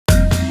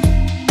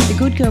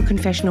Good Girl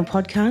Confessional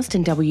podcast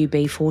and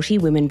WB40,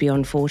 Women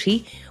Beyond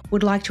 40,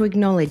 would like to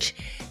acknowledge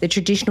the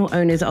traditional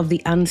owners of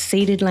the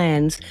unceded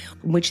lands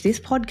on which this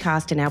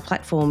podcast and our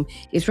platform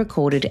is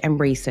recorded and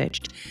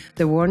researched,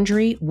 the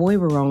Wurundjeri,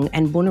 Woiwurrung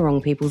and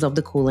Bunurong peoples of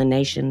the Kulin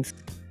Nations.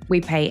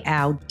 We pay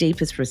our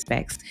deepest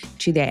respects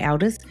to their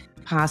elders,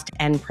 past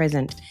and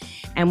present,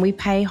 and we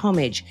pay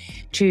homage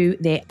to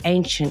their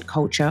ancient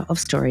culture of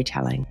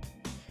storytelling.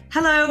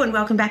 Hello and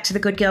welcome back to the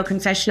Good Girl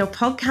Confessional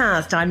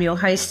podcast. I'm your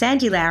host,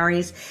 Sandy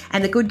Lowres,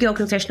 and the Good Girl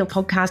Confessional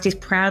podcast is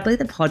proudly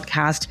the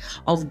podcast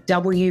of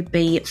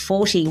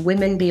WB40,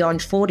 Women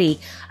Beyond 40,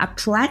 a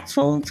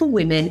platform for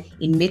women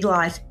in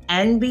midlife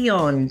and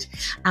beyond,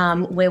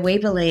 where we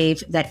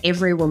believe that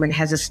every woman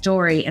has a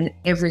story and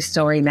every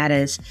story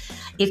matters.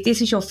 If this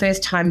is your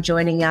first time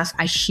joining us,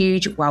 a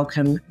huge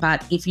welcome.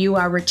 But if you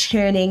are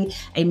returning,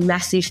 a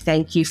massive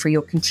thank you for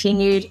your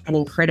continued and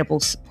incredible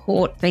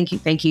support. Thank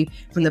you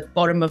from the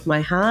bottom of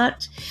my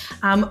heart.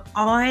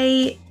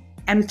 I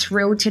am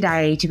thrilled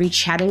today to be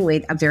chatting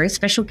with a very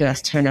special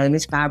guest. Her name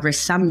is Barbara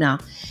Sumner.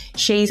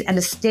 She's an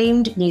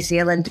esteemed New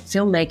Zealand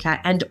filmmaker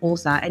and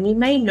author, and you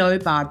may know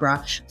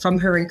Barbara from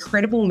her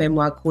incredible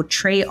memoir called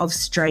Tree of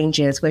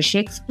Strangers, where she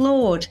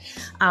explored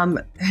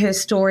her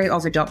story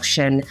of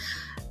adoption.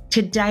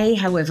 Today,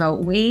 however,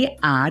 we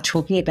are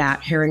talking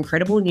about her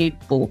incredible new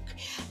book,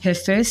 her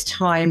first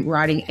time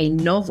writing a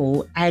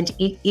novel, and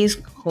it is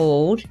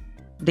called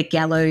The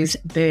Gallow's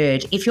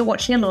Bird. If you're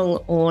watching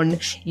along on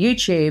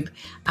YouTube,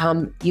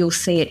 you'll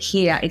see it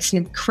here. It's an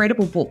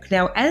incredible book.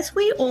 Now, as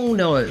we all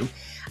know,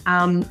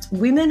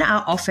 women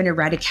are often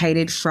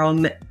eradicated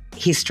from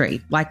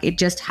history, like it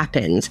just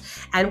happens.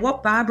 And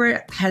what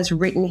Barbara has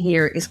written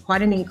here is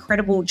quite an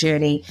incredible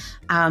journey.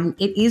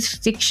 It is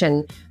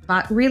fiction,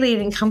 but really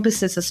it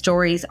encompasses the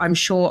stories, I'm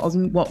sure, of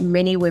what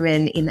many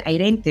women in the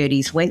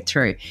 1830s went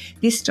through.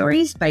 This story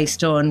is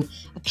based on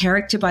a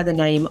character by the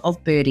name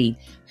of Birdie,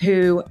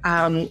 who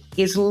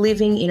is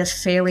living in a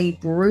fairly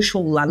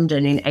brutal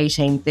London in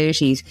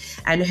 1830s,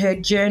 and her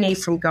journey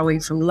from going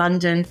from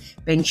London,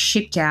 being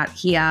shipped out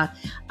here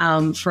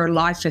for a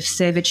life of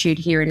servitude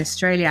here in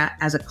Australia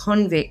as a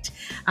convict.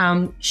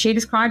 She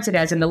describes it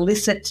as an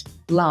illicit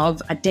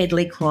love, a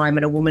deadly crime,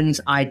 and a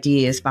woman's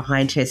ideas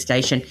behind her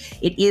station.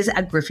 It is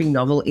a gripping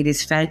novel. It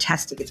is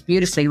fantastic. It's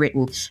beautifully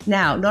written.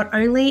 Now, not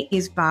only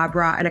is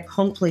Barbara an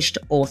accomplished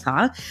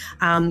author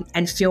and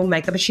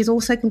filmmaker, but she's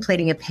also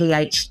completing a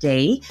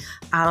PhD,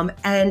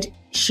 and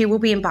she will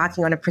be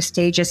embarking on a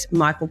prestigious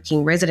Michael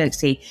King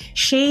residency.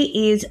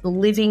 She is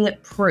living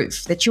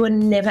proof that you are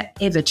never,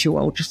 ever too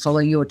old to follow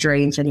your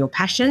dreams and your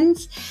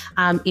passions.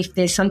 If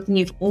there's something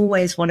you've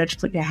always wanted to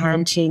put your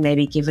hand to,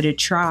 maybe give it a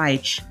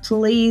try.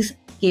 Please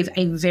give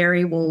a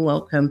very warm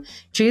welcome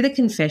to the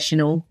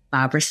confessional,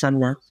 Barbara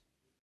Sumner.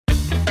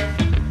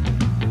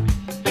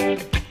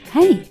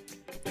 Hey,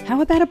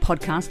 how about a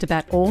podcast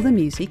about all the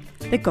music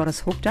that got us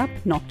hooked up,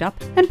 knocked up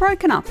and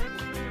broken up?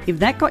 If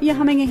that got you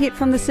humming a hit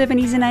from the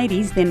 70s and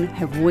 80s, then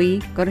have we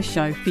got a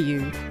show for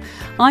you.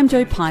 I'm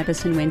Jo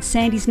Pybus, and when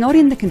Sandy's not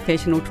in the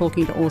confessional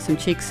talking to awesome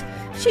chicks,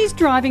 she's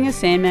driving a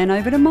Sandman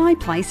over to my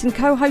place and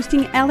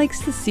co-hosting Alex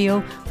the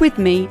Seal with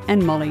me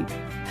and Molly,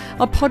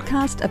 a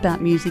podcast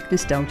about music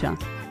nostalgia.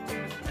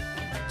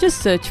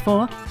 Just search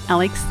for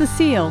Alex the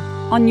Seal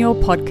on your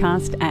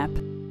podcast app.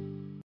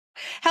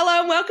 Hello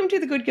and welcome to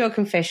the Good Girl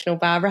Confessional,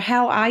 Barbara.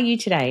 How are you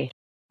today?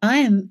 I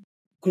am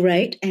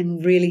great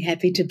and really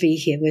happy to be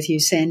here with you,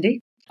 Sandy.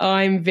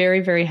 I'm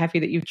very, very happy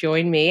that you've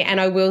joined me. And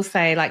I will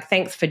say,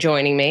 thanks for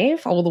joining me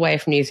all the way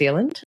from New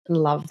Zealand.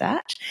 Love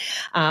that.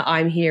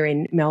 I'm here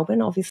in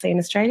Melbourne, obviously in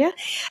Australia.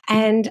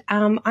 And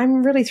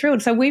I'm really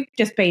thrilled. So we've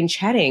just been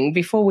chatting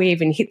before we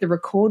even hit the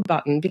record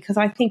button because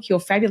I think you're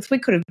fabulous. We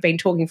could have been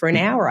talking for an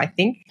hour, I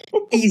think.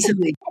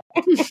 Easily.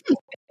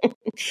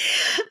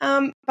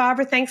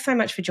 Barbara, thanks so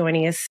much for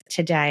joining us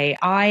today.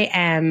 I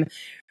am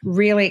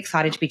really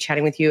excited to be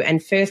chatting with you.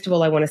 And first of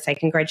all, I want to say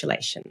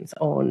congratulations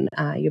on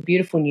your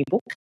beautiful new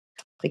book,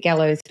 The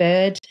Gallow's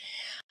Bird.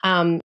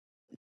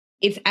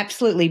 It's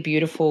absolutely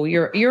beautiful.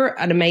 You're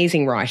an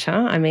amazing writer.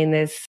 I mean,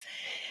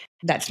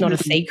 that's not a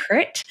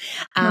secret.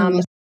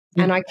 And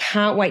I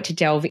can't wait to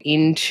delve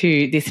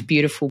into this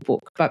beautiful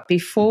book. But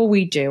before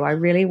we do, I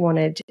really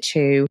wanted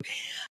to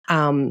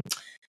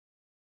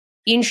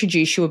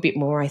introduce you a bit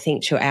more, I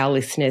think, to our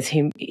listeners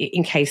who,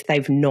 in case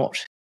they've not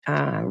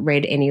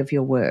read any of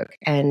your work.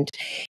 And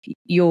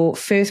your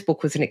first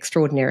book was an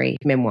extraordinary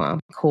memoir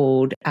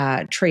called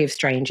Tree of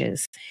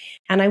Strangers.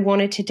 And I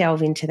wanted to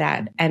delve into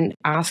that and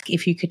ask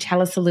if you could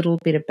tell us a little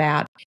bit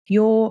about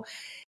your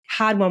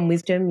hard-won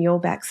wisdom, your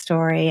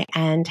backstory,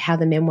 and how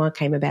the memoir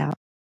came about.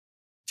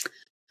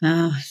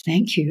 Oh,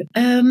 thank you.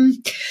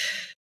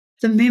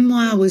 The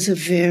memoir was a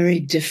very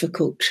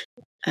difficult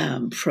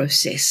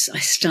process.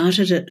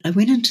 I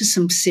went into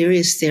some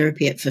serious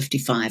therapy at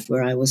 55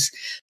 where I was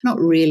not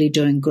really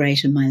doing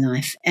great in my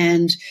life.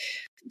 And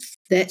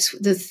that's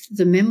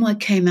the memoir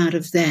came out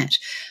of that.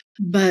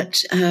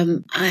 But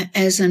I,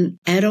 as an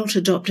adult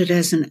adopted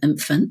as an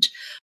infant,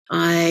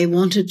 I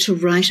wanted to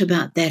write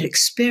about that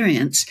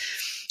experience,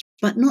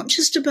 but not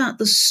just about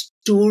the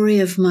story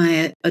of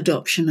my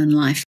adoption in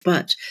life,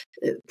 but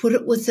put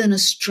it within a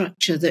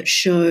structure that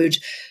showed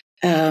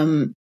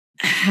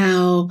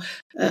how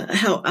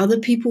other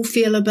people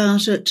feel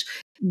about it,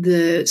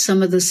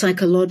 some of the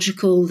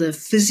psychological, the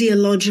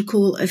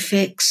physiological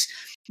effects,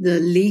 the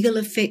legal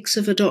effects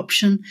of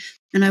adoption.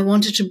 And I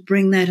wanted to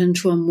bring that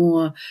into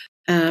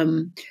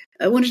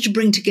I wanted to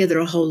bring together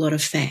a whole lot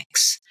of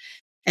facts.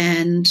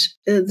 And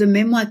the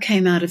memoir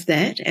came out of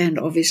that, and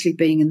obviously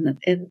being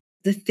in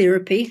the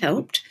therapy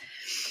helped.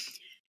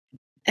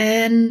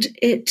 And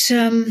it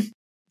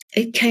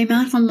came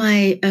out on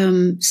my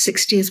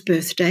 60th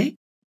birthday,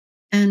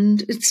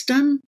 and it's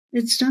done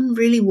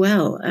really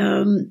well.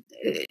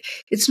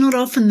 It's not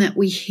often that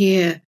we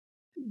hear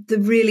the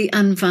really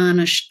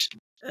unvarnished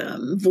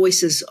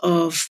voices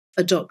of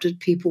adopted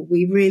people.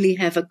 We really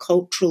have a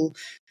cultural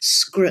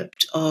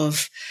script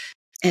of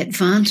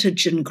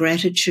advantage and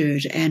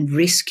gratitude and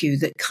rescue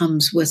that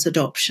comes with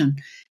adoption.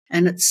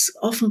 And it's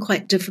often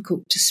quite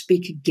difficult to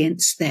speak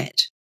against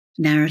that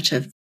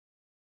narrative.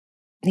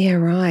 Yeah,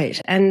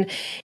 right. And,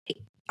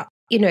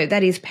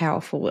 that is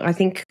powerful. I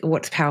think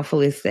what's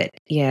powerful is that,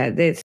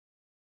 there's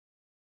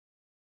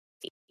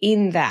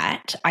in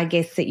that, I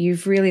guess that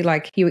you've really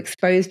you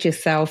exposed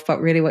yourself, but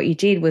really what you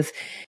did was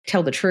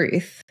tell the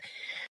truth,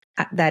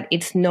 that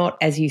it's not,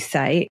 as you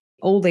say,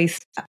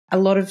 a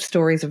lot of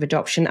stories of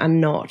adoption are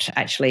not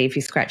actually, if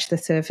you scratch the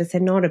surface, they're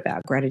not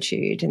about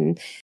gratitude, and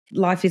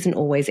life isn't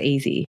always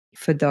easy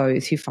for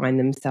those who find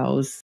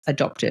themselves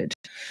adopted.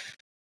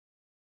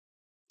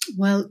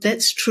 Well,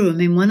 that's true. I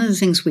mean, one of the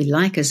things we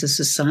like as a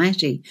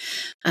society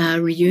are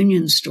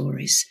reunion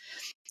stories.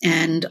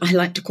 And I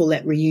like to call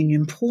that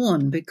reunion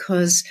porn,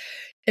 because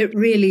it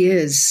really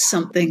is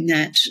something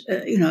that,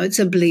 it's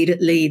a bleed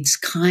it leads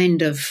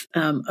kind of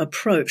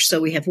approach.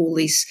 So we have all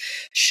these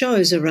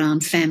shows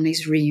around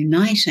families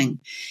reuniting,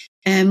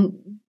 and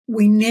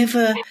we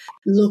never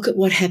look at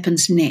what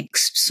happens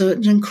next. So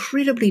it's an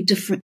incredibly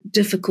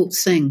difficult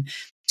thing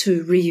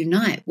to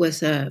reunite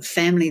with a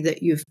family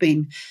that you've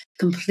been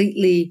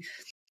completely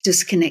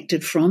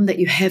disconnected from, that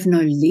you have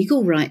no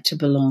legal right to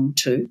belong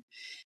to,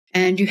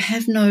 and you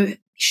have no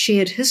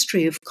shared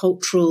history of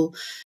cultural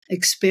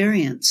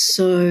experience.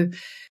 So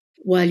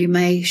while you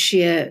may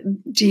share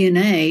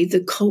DNA,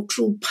 the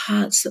cultural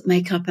parts that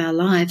make up our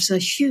lives are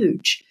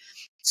huge.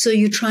 So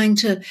you're trying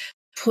to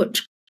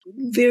put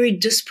very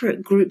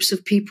disparate groups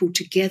of people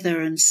together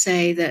and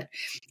say that,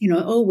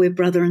 we're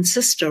brother and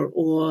sister,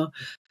 or,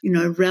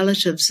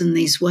 relatives in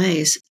these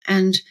ways.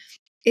 And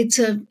it's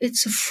a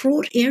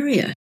fraught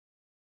area.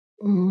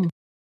 Mm.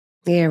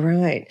 Yeah,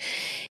 right.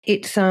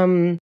 It's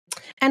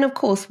and of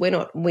course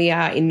we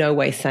are in no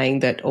way saying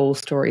that all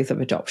stories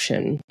of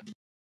adoption,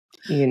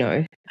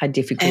 are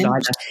difficult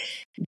either.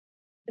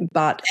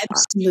 But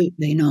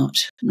absolutely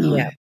not. No.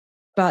 Yeah.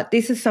 But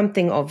this is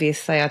something,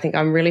 obviously, I think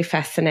I'm really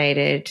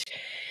fascinated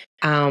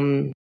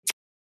that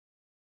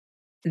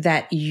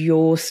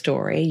your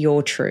story,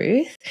 your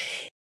truth,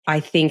 I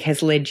think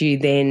has led you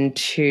then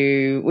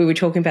to, we were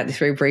talking about this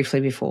very briefly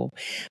before,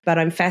 but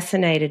I'm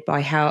fascinated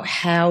by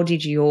how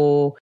did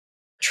your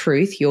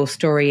truth, your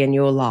story and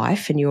your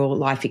life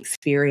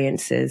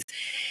experiences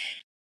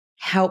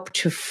help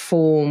to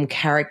form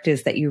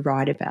characters that you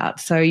write about.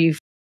 So here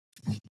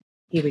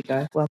we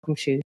go. Welcome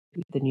to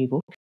the new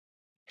book.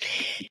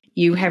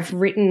 You have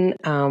written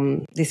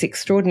this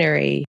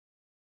extraordinary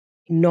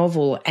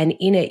novel, and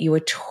in it you are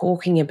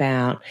talking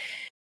about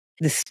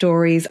the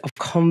stories of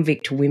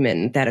convict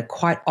women that are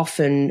quite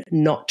often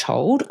not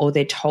told, or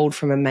they're told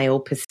from a male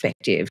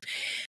perspective.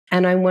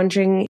 And I'm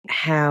wondering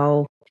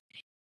how,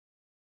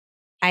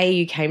 A,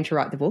 you came to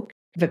write the book,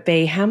 but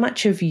B, how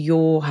much of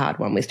your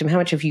hard-won wisdom, how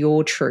much of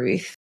your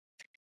truth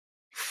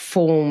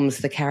forms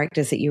the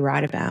characters that you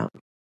write about?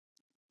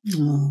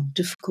 Oh,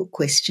 difficult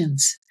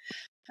questions.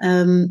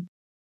 In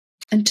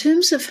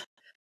terms of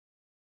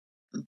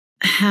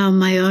how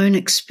my own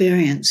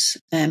experience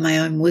and my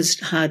own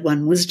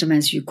hard-won wisdom,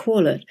 as you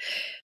call it,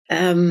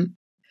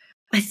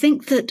 I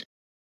think that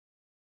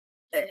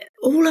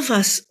all of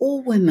us,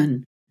 all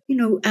women,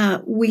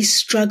 we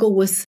struggle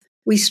with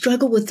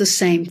the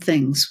same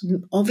things.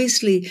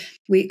 Obviously,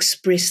 we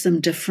express them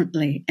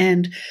differently.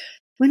 And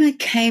when I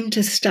came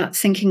to start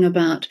thinking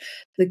about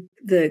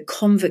the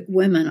convict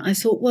women, I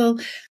thought, well,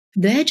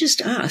 they're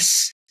just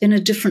us in a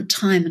different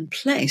time and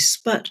place.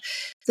 But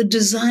the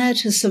desire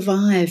to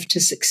survive, to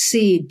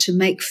succeed, to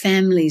make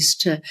families,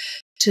 to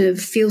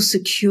feel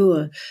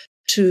secure,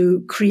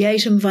 to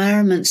create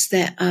environments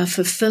that are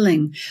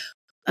fulfilling,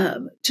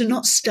 to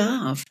not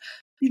starve.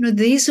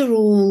 These are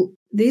all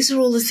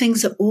the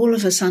things that all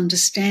of us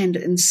understand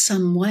in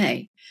some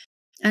way.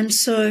 And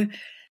so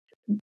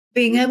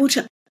being able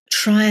to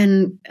try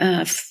and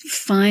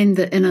find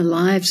the inner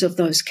lives of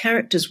those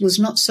characters was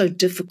not so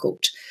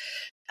difficult.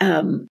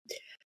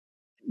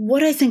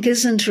 What I think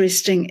is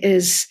interesting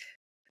is,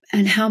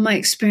 and how my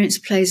experience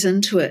plays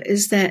into it,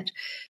 is that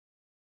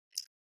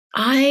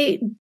I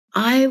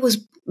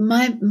was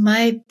my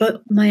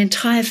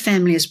entire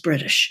family is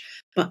British,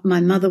 but my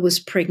mother was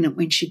pregnant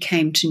when she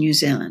came to New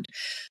Zealand.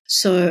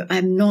 So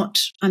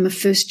I'm a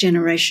first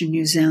generation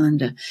New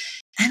Zealander.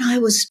 And I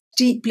was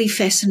deeply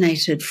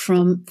fascinated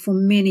for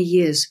many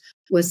years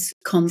with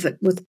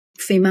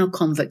female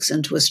convicts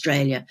into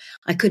Australia.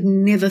 I could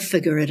never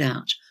figure it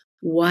out.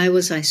 Why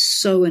was I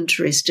so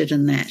interested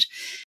in that?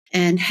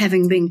 And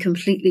having been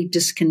completely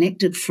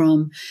disconnected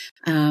from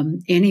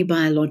any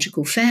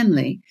biological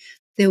family,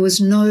 there was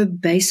no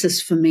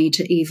basis for me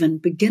to even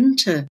begin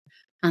to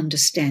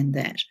understand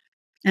that.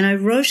 And I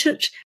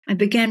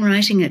began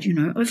writing it,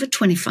 over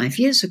 25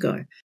 years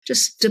ago,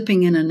 just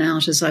dipping in and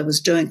out as I was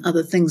doing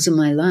other things in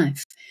my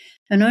life.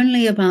 And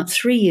only about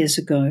 3 years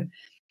ago,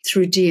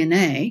 through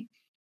DNA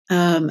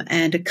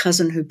and a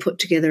cousin who put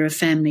together a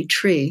family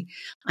tree,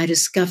 I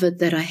discovered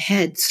that I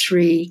had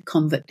 3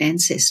 convict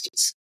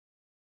ancestors.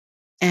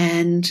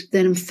 And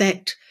then, in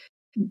fact,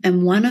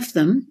 and one of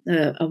them,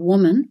 a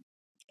woman,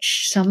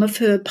 some of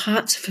her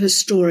parts of her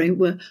story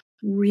were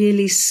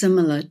really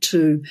similar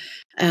to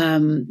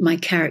my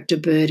character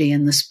Birdie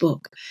in this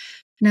book.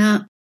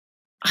 Now,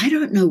 I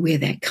don't know where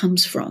that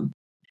comes from.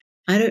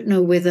 I don't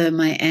know whether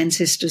my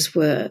ancestors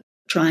were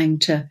trying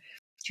to,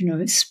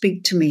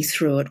 speak to me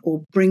through it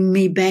or bring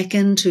me back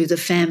into the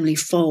family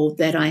fold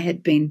that I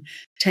had been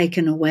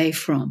taken away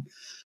from.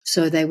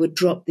 So they would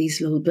drop these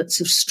little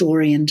bits of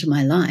story into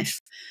my life.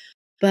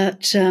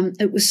 But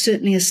it was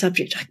certainly a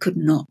subject I could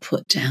not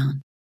put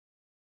down.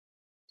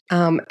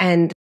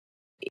 And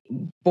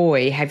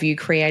boy, have you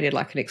created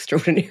like an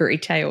extraordinary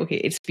tale here.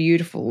 It's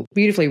beautiful,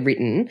 beautifully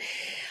written.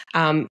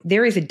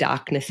 There is a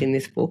darkness in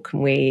this book,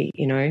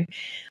 and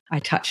I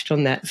touched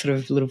on that sort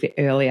of a little bit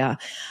earlier.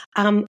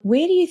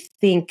 Where do you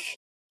think,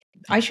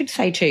 I should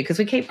say too, because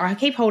I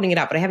keep holding it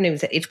up, but I haven't even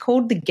said, it's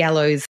called The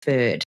Gallows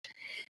Bird.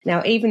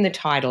 Now, even the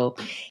title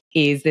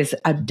there's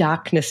a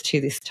darkness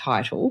to this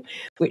title,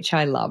 which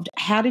I loved.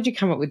 How did you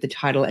come up with the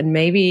title? And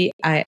maybe,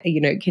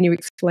 can you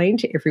explain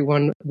to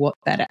everyone what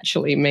that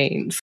actually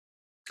means?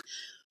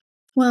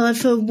 Well,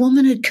 if a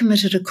woman had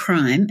committed a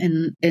crime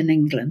in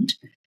England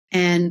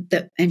and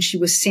she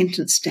was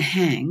sentenced to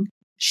hang,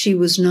 she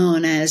was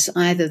known as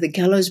either the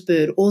gallows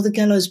bird or the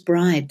gallows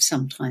bride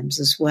sometimes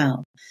as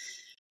well.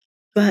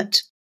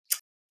 But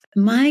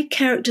my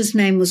character's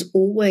name was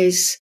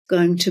always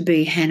going to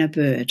be Hannah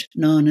Bird,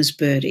 known as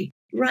Birdie,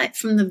 right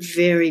from the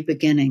very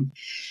beginning.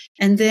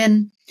 And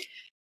then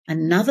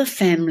another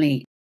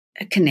family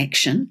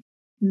connection,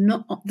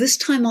 not this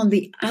time on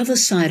the other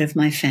side of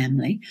my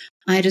family,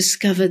 I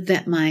discovered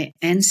that my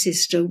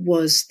ancestor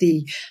was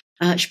the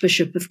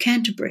Archbishop of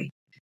Canterbury,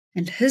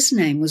 and his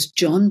name was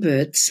John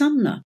Bird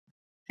Sumner,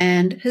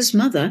 and his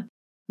mother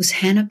was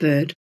Hannah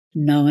Bird,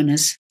 known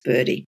as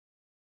Birdie.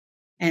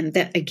 And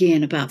that,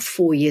 again, about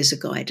 4 years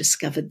ago, I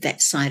discovered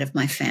that side of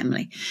my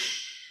family.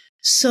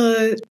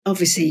 So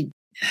obviously,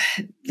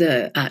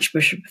 the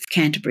Archbishop of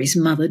Canterbury's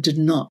mother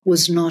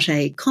was not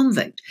a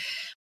convict,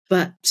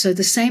 so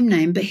the same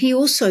name. But he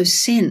also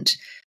sent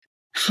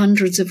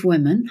hundreds of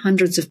women,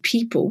 hundreds of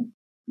people,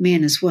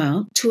 men as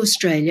well, to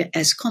Australia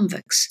as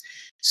convicts.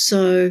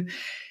 So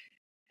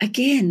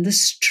again, the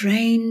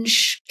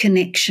strange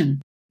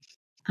connection,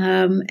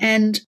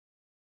 and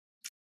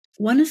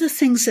one of the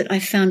things that I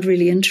found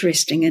really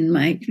interesting in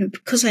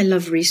because I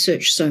love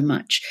research so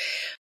much,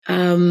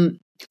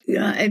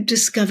 I've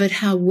discovered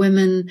how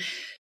women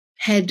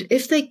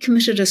if they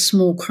committed a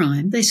small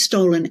crime, they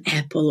stole an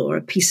apple or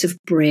a piece of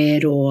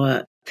bread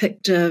or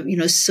picked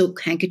a,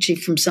 silk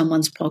handkerchief from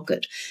someone's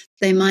pocket,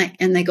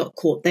 and they got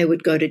caught, they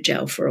would go to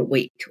jail for a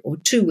week or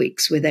 2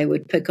 weeks where they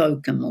would pick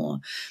oakum or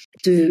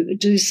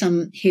do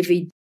some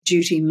heavy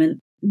duty,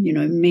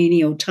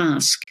 menial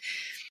task.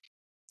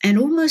 And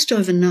almost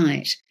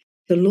overnight,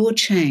 the law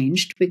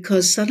changed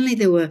because suddenly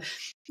there were,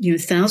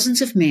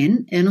 thousands of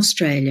men in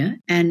Australia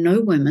and no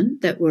women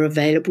that were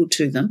available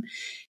to them.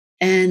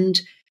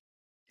 And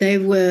they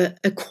were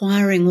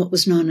acquiring what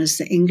was known as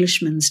the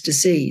Englishman's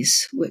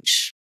disease,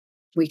 which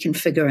we can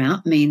figure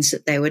out means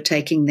that they were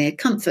taking their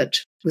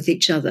comfort with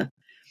each other.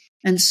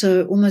 And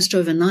so almost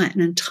overnight,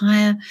 an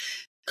entire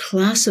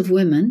class of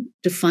women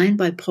defined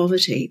by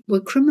poverty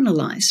were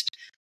criminalized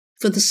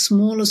for the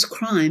smallest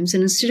crimes.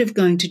 And instead of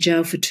going to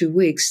jail for 2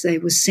 weeks, they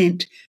were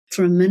sent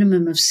for a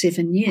minimum of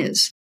 7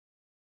 years.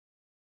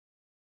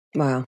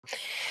 Wow.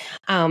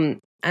 And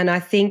I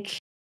think,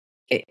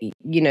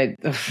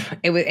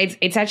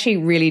 it's actually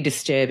really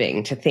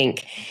disturbing to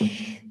think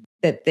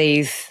that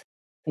these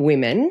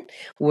women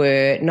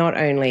were not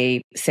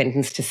only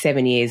sentenced to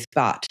 7 years,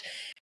 but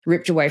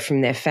ripped away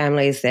from their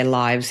families, their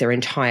lives, their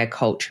entire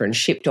culture, and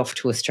shipped off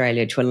to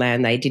Australia, to a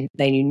land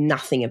they knew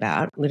nothing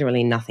about,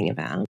 literally nothing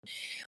about,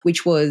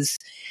 which was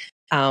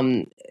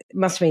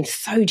must have been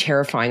so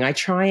terrifying. I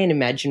try and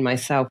imagine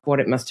myself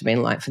what it must have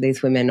been like for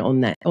these women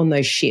on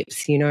those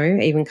ships,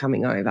 even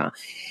coming over.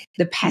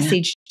 The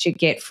passage to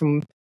get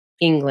from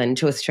England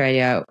to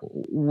Australia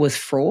was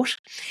fraught.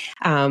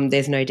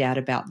 There's no doubt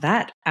about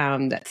that.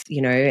 That's,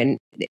 and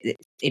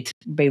it's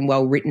been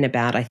well written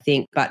about, I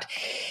think. But,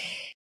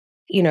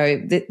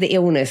 the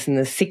illness and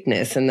the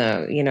sickness and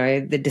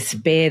the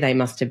despair they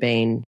must have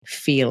been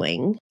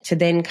feeling to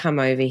then come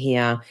over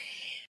here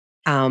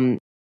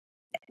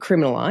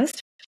criminalised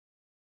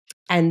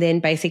and then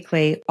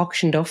basically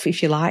auctioned off,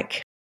 if you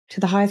like, to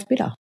the highest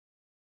bidder.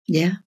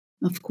 Yeah,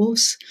 of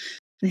course.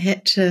 They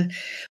had to.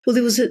 Well,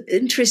 there was an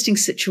interesting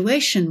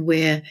situation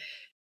where,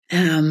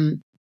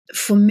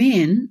 for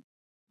men,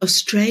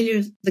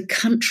 Australia, the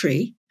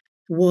country,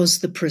 was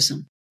the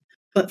prison.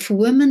 But for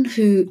women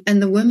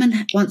the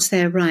women, once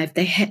they arrived,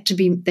 they had to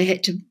be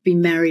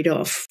married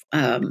off,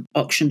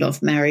 auctioned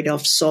off, married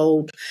off,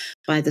 sold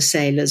by the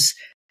sailors,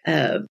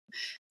 to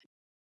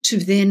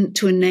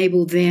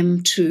enable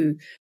them to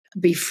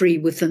be free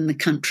within the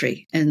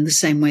country in the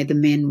same way the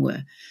men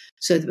were,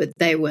 so that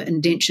they were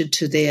indentured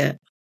to their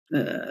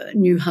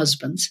new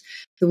husbands.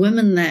 The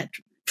women that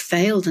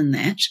failed in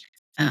that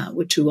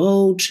were too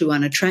old, too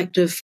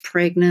unattractive,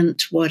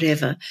 pregnant,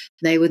 whatever.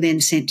 They were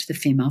then sent to the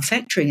female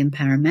factory in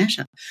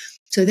Parramatta.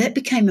 So that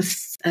became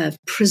a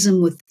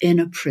prison within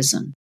a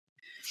prison.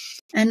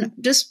 And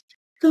just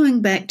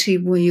going back to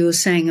what you were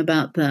saying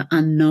about the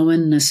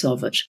unknownness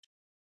of it,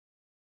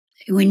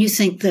 when you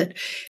think that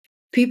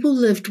people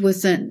lived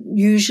within,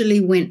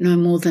 usually went no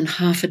more than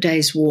half a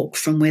day's walk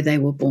from where they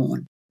were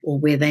born or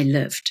where they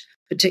lived,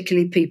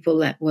 particularly people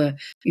that were,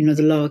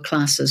 the lower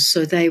classes.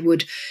 So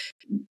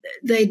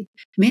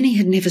many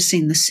had never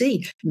seen the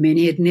sea.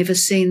 Many had never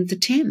seen the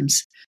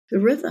Thames, the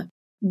river.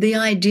 The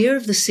idea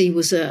of the sea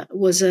was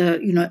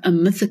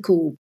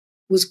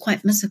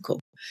quite mythical.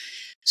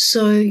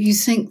 So you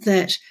think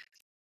that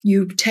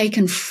you've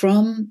taken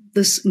from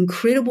this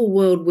incredible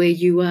world where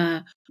you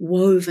are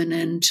woven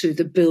into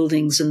the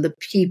buildings and the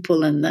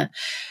people and the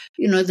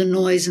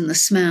noise and the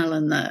smell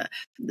and the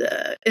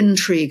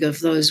intrigue of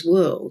those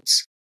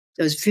worlds,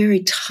 those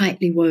very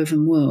tightly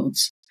woven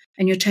worlds,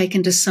 and you're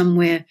taken to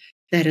somewhere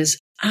that is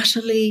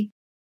utterly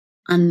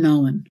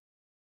unknown.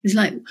 It's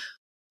like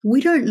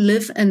we don't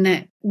live in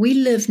that. We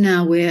live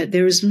now where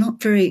there is not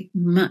very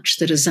much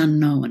that is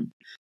unknown,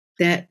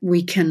 that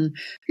we can,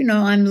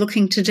 I'm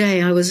looking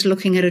today, I was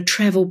looking at a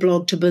travel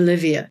blog to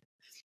Bolivia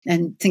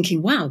and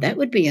thinking, wow, that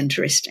would be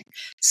interesting.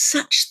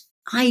 Such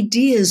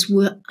ideas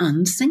were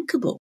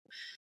unthinkable.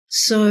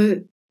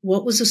 So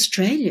what was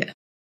Australia?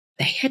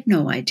 They had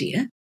no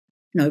idea.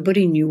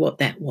 Nobody knew what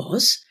that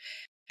was.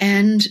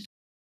 And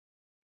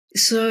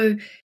so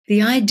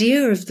the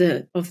idea of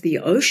the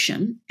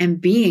ocean and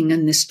being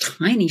in this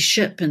tiny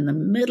ship in the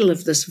middle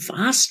of this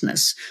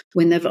vastness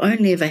when they've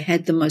only ever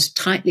had the most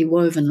tightly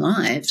woven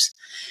lives,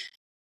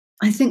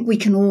 I think we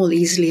can all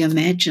easily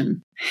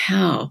imagine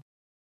how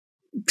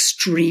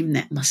extreme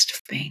that must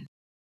have been.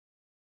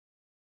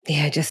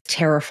 Yeah, just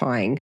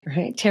terrifying,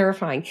 right?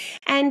 Terrifying.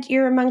 And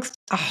you're amongst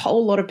a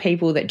whole lot of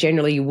people that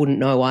generally you wouldn't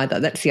know either.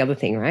 That's the other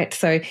thing, right?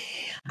 So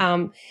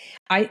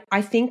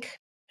I think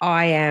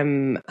I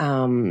am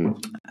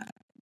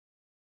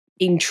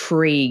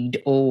intrigued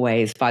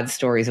always by the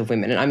stories of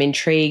women. And I'm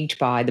intrigued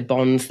by the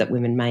bonds that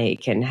women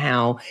make and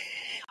how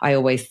I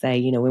always say,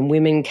 when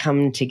women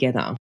come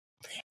together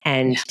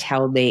and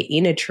tell their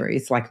inner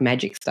truth, like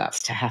magic starts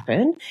to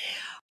happen.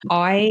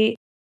 I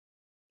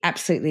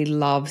absolutely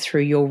love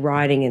through your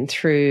writing and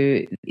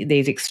through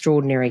these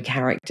extraordinary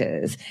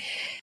characters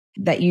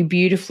that you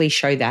beautifully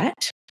show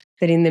that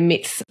in the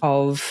midst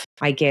of,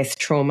 I guess,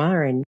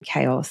 trauma and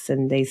chaos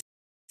and these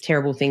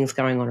terrible things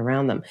going on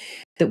around them,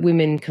 that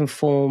women can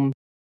form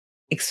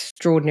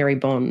extraordinary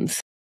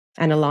bonds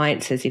and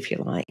alliances, if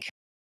you like.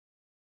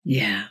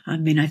 Yeah,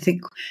 I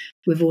think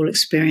we've all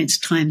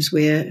experienced times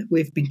where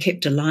we've been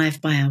kept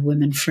alive by our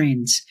women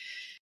friends,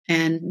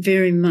 and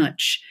very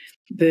much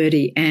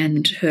Birdie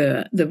and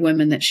the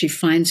women that she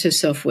finds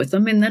herself with.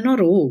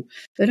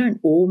 they don't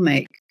all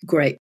make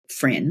great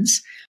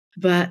friends,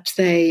 but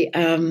they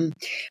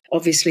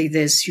obviously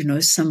there's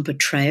some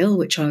betrayal,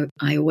 which I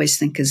always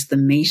think is the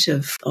meat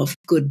of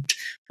good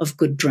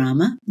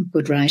drama,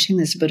 good writing.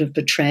 There's a bit of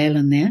betrayal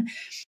in there,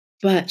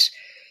 but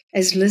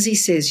as Lizzie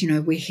says,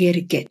 we're here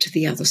to get to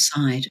the other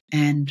side,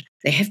 and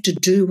they have to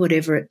do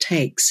whatever it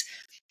takes.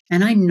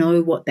 And I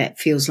know what that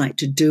feels like,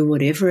 to do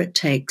whatever it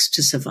takes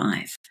to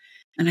survive.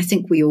 And I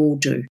think we all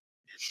do.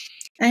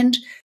 And,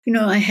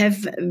 I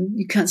have,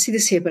 you can't see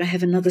this here, but I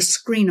have another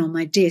screen on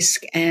my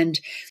desk, and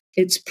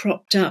it's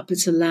propped up.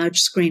 It's a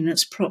large screen, and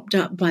it's propped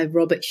up by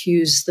Robert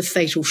Hughes' The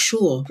Fatal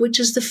Shore, which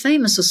is the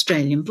famous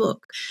Australian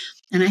book.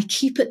 And I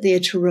keep it there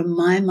to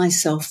remind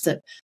myself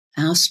that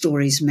our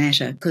stories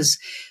matter, because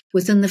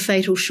within The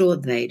Fatal Shore,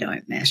 they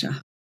don't matter.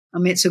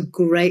 It's a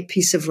great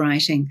piece of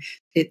writing.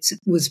 It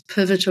was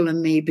pivotal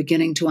in me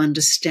beginning to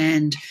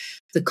understand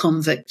the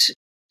convict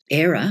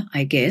era,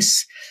 I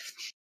guess.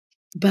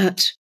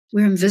 But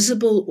we're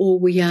invisible, or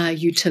we are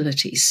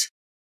utilities.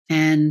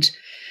 And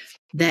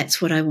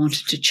that's what I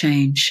wanted to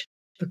change,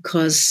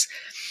 because,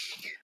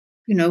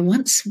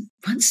 once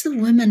the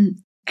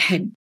women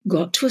had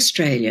got to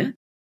Australia,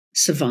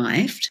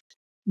 survived,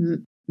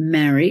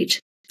 married,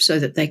 so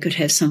that they could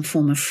have some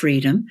form of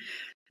freedom,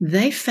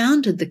 they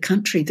founded the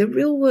country. The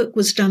real work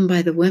was done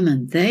by the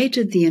women. They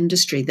did the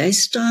industry. They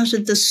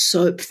started the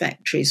soap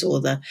factories,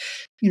 or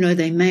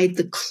they made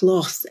the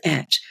cloth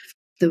at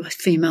the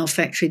female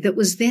factory that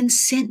was then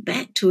sent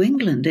back to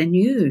England and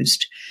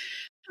used.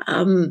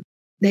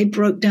 they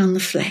broke down the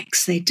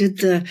flax. They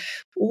did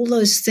all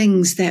those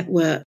things that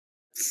were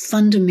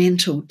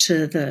fundamental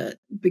to the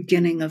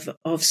beginning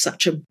of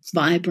such a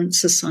vibrant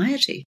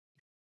society.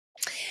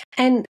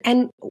 And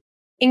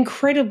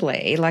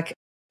incredibly, like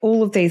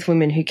all of these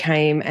women who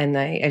came and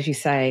they, as you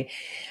say,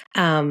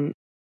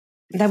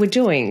 they were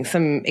doing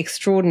some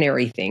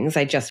extraordinary things.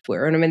 They just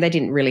were. And I mean, they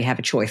didn't really have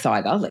a choice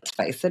either, let's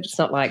face it. It's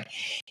not like,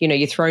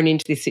 you're thrown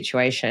into this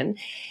situation.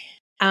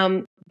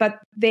 But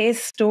their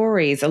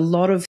stories, a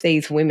lot of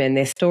these women,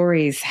 their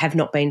stories have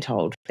not been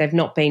told. They've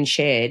not been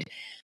shared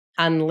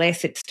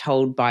unless it's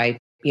told by,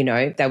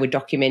 they were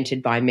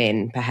documented by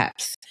men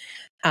perhaps.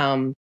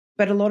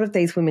 But a lot of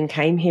these women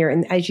came here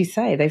and, as you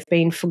say, they've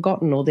been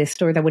forgotten, or their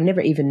story, they were never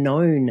even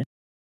known,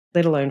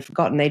 let alone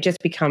forgotten. They just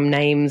become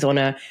names on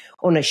a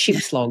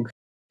ship's log.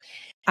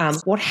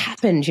 What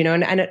happened,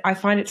 and I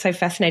find it so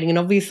fascinating. And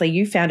obviously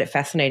you found it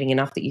fascinating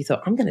enough that you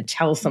thought, I'm going to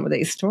tell some of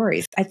these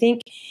stories. I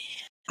think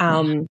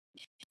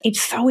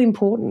it's so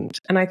important.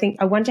 And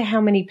I wonder how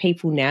many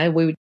people now,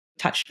 we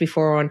touched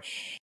before on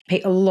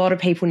a lot of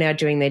people now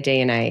doing their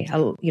DNA,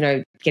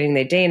 getting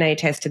their DNA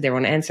tested. They're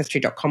on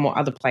Ancestry.com or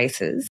other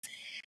places.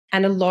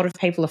 And a lot of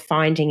people are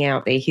finding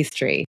out their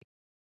history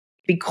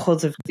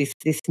because of this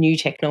new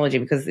technology,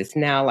 because it's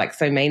now like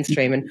so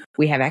mainstream and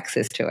we have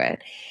access to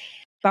it.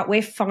 But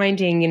we're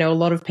finding, a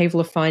lot of people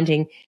are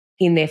finding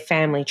in their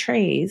family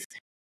trees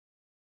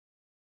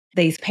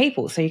these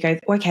people. So you go,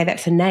 okay,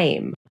 that's a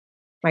name.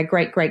 My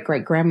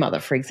great-great-great-grandmother,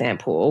 for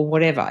example, or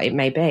whatever it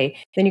may be.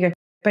 Then you go,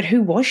 but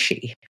who was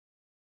she?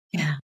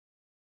 Yeah.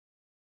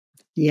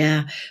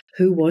 Yeah,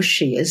 who was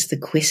she is the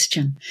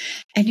question.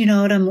 And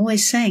what I'm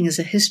always saying is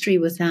a history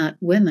without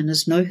women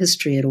is no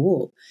history at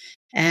all.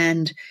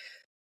 And,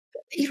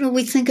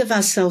 we think of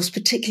ourselves,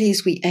 particularly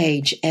as we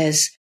age,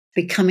 as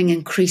becoming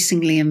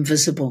increasingly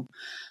invisible.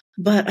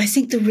 But I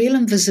think the real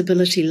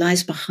invisibility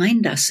lies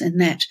behind us in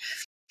that,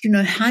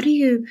 how do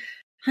you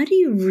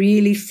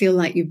really feel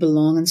like you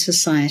belong in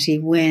society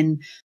when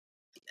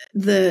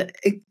the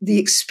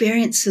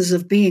experiences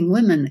of being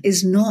women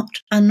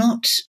are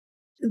not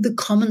the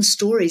common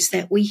stories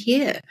that we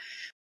hear?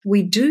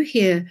 We do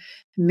hear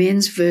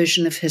men's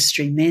version of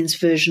history, men's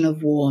version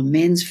of war,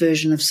 men's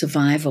version of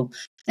survival.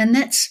 And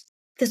that's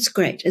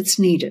great. It's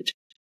needed.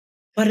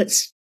 But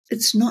it's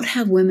not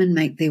how women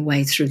make their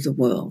way through the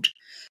world.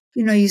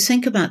 You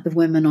think about the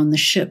women on the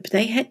ship.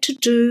 They had to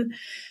do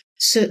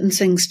certain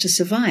things to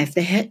survive.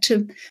 They had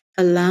to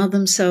allow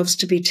themselves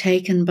to be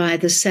taken by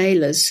the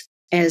sailors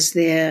as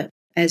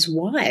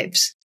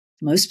wives.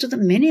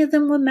 Many of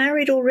them were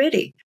married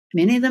already.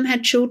 Many of them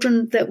had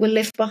children that were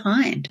left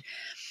behind.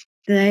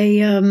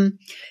 And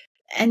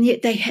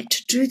yet they had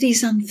to do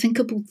these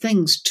unthinkable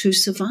things to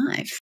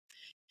survive.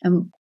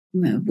 And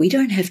we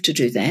don't have to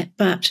do that,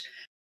 but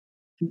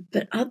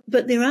there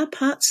are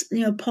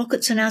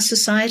pockets in our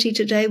society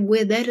today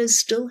where that is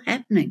still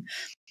happening,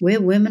 where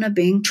women are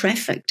being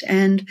trafficked,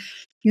 and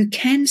you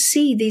can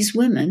see these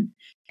women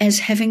as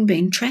having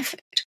been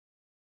trafficked.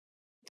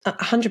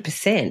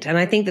 100%. And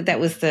I think that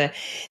was the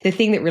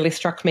thing that really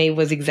struck me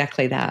was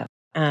exactly that.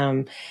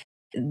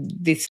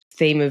 This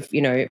theme of,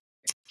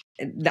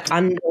 the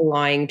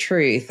underlying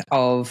truth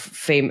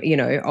of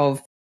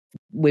of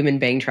women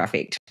being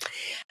trafficked.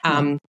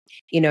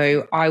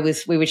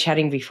 We were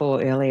chatting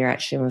before earlier,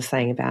 actually, I was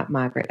saying about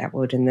Margaret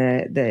Atwood and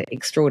the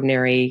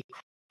extraordinary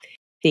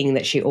thing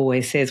that she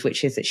always says,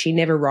 which is that she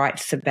never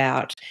writes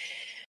about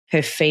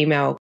her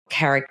female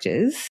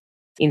characters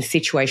in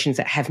situations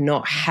that have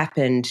not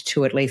happened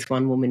to at least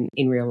one woman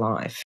in real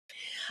life.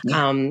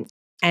 Yeah.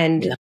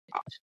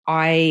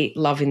 I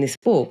love in this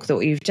book that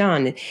what you've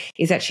done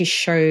is actually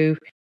show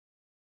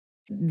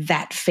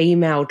that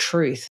female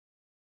truth,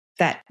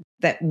 that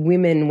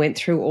women went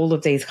through all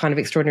of these kind of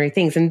extraordinary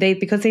things. And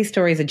because these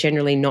stories are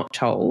generally not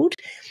told,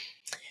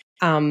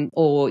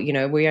 or,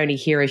 we only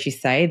hear, as you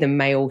say, the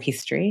male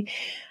history,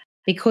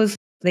 because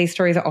these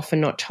stories are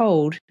often not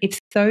told, it's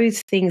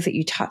those things that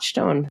you touched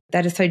on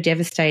that are so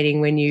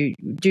devastating when you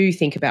do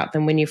think about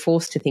them, when you're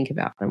forced to think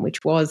about them, which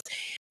was,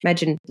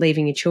 imagine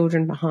leaving your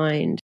children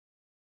behind,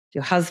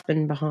 your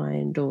husband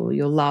behind, or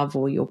your love,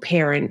 or your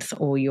parents,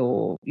 or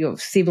your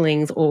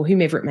siblings, or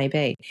whomever it may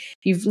be.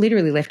 You've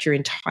literally left your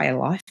entire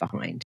life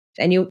behind.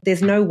 And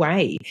there's no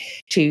way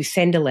to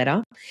send a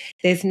letter.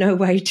 There's no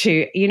way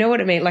to, you know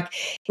what I mean? Like,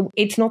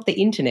 it's not the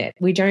internet.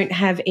 We don't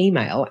have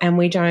email, and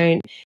we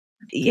don't,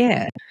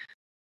 yeah.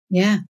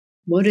 Yeah.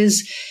 What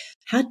is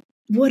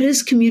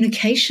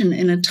communication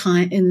in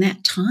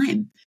that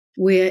time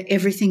where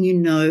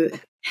everything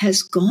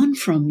has gone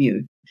from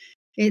you?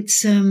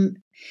 It's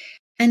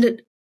and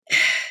it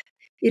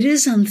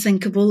is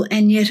unthinkable,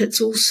 and yet it's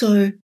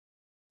also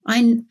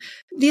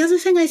the other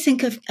thing I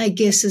think of, I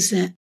guess, is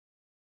that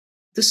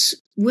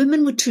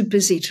women were too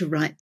busy to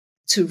write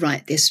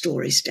their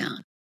stories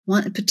down.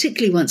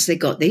 Particularly once they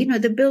got there,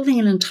 they're building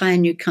an entire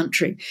new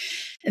country,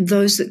 and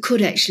those that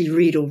could actually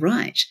read or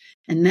write,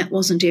 and that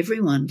wasn't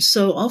everyone.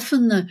 So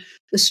often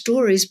the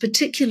stories,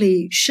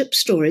 particularly ship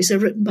stories, are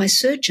written by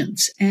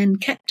surgeons and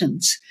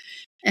captains,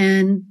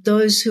 and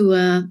those who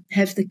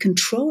have the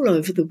control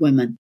over the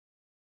women.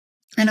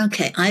 And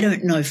okay, I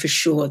don't know for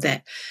sure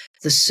that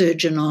the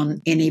surgeon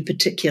on any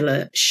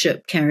particular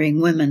ship carrying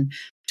women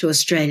to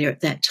Australia at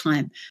that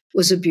time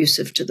was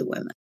abusive to the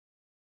women.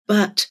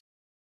 But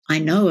I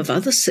know of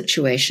other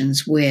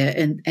situations where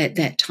at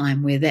that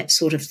time where that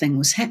sort of thing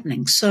was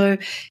happening. So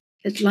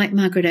it's like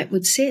Margaret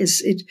Atwood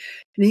says,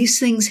 these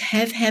things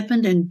have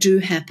happened and do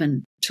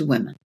happen to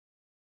women.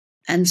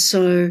 And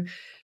so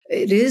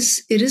it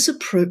is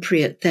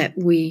appropriate that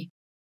we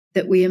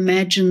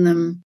imagine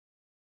them,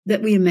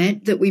 that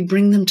we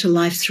bring them to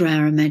life through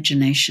our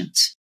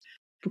imaginations,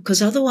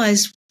 because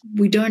otherwise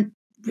we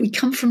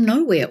come from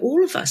nowhere.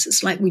 All of us.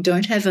 It's like we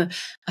don't have a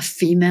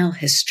female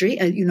history,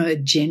 a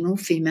general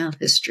female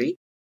history.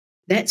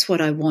 That's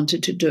what I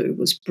wanted to do,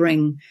 was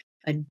bring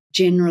a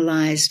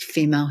generalized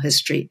female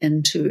history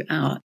into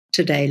our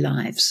today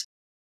lives.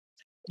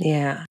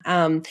 Yeah.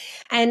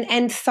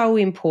 And so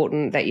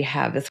important that you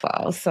have as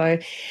well. So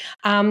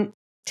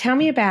tell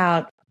me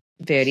about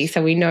Birdie.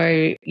 So we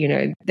know,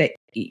 that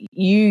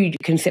you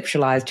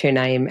conceptualized her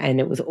name and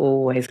it was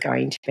always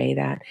going to be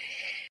that.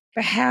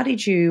 But how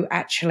did you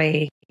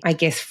actually, I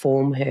guess,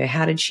 form her?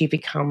 How did she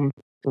become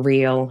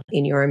real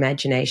in your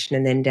imagination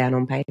and then down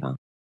on paper?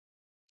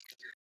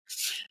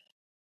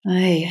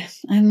 I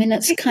mean,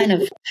 it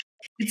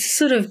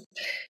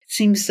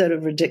seems sort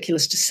of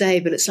ridiculous to say,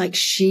 but it's like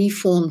she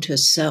formed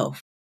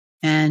herself.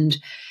 And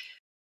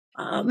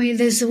I mean,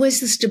 there's always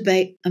this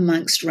debate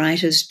amongst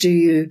writers. Do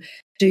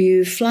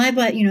you fly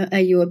by, are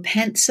you a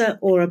pantser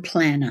or a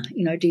planner?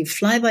 Do you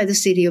fly by the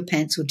seat of your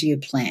pants or do you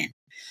plan?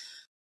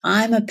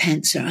 I'm a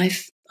pantser.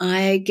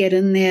 I get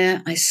in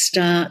there, I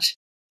start,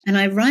 and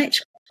I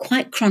write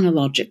quite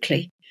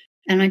chronologically.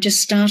 And I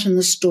just start and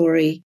the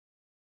story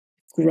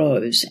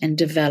grows and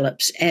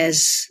develops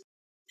it's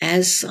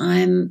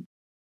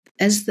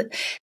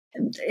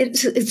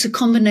a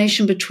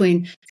combination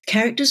between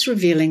characters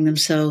revealing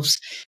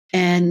themselves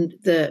and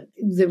the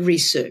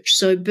research.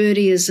 So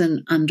Birdie is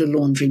an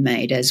under-laundry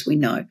maid, as we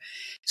know.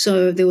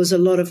 So there was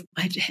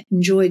I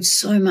enjoyed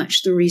so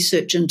much the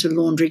research into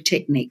laundry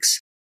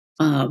techniques,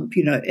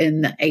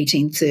 in the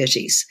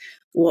 1830s.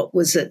 What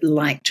was it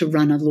like to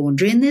run a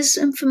laundry? And there's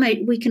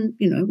information,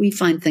 we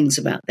find things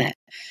about that.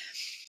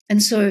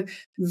 And so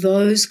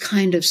those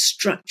kind of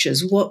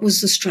structures, what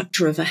was the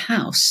structure of a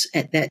house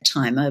at that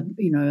time? A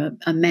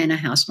manor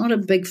house, not a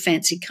big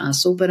fancy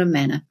castle, but a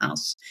manor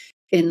house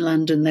in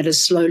London that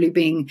is slowly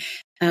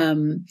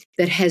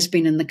that has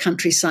been in the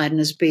countryside and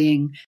is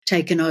being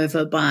taken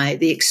over by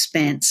the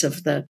expanse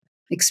of the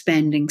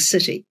expanding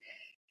city.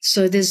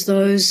 So there's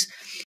those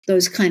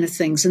kind of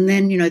things. And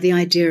then, the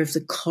idea of the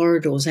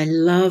corridors. One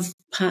of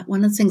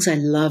the things I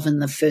love in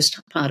the first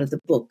part of the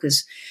book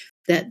is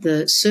that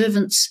the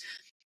servants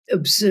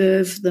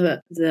observe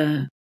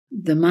the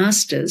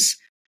masters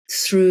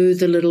through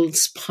the little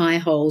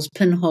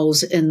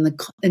pinholes in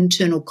the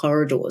internal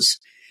corridors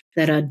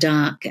that are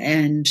dark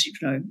and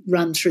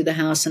run through the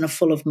house and are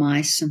full of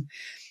mice. And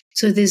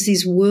so there's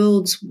these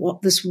worlds,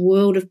 this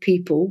world of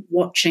people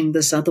watching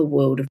this other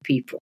world of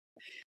people.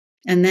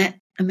 And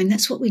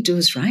that's what we do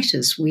as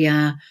writers.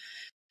 We're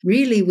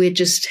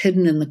just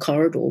hidden in the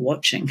corridor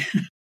watching.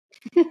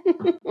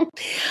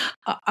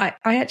 I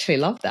actually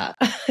love that.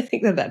 I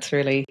think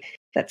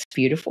that's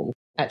beautiful,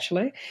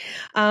 actually.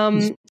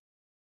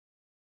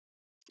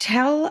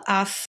 Tell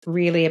us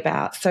really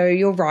about,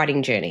 your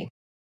writing journey.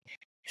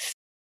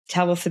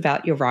 Tell us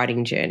about your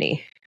writing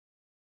journey.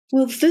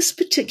 Well, this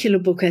particular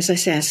book, as I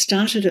say, I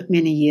started it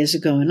many years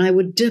ago and I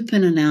would dip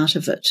in and out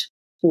of it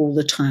all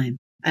the time.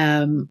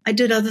 I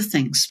did other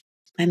things.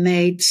 I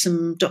made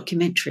some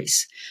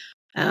documentaries.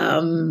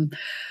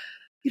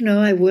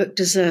 I worked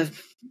as a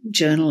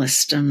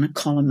journalist and a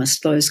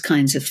columnist, those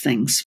kinds of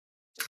things.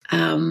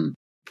 In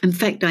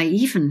fact, I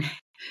even,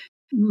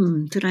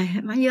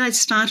 I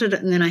started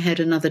it and then I had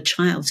another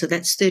child. So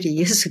that's 30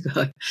 years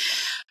ago.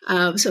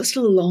 So it's a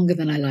little longer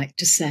than I like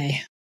to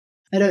say.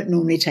 I don't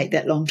normally take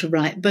that long to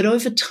write, but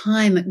over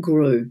time it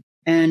grew.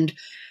 And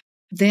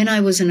then I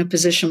was in a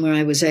position where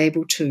I was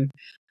able to,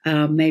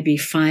 maybe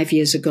 5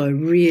 years ago,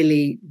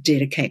 really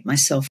dedicate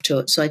myself to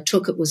it. So I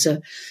took it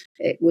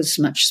was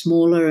much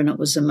smaller and it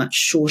was a much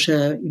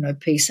shorter,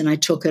 piece. And I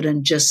took it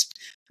and just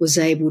was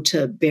able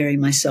to bury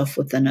myself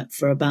within it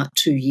for about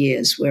 2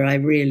 years, where I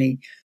really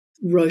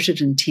wrote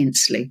it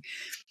intensely.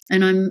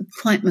 And I'm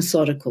quite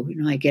methodical.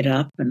 I get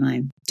up and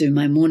I do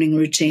my morning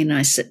routine.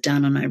 I sit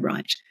down and I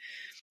write.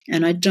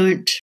 And I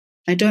don't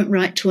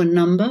write to a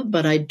number,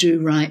 but I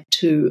do write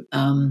to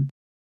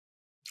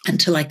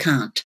until I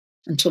can't,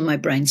 until my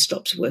brain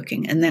stops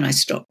working, and then I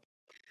stop.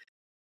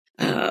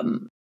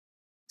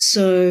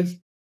 So,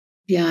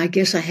 yeah, I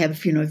guess I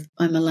have,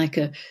 I'm like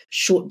a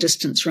short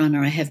distance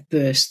runner. I have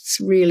bursts,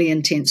 really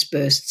intense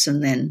bursts,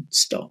 and then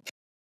stop.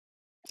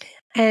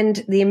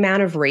 And the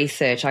amount of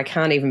research, I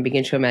can't even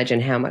begin to imagine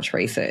how much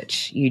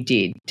research you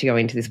did to go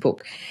into this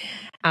book.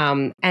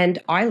 And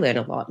I learned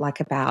a lot,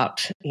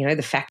 about,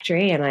 the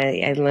factory, and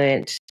I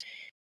learned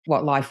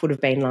what life would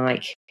have been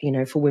like,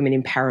 for women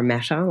in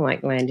Parramatta,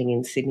 like landing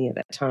in Sydney at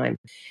that time.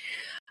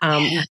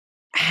 Yeah.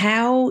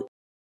 How,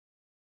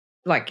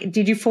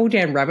 did you fall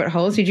down rabbit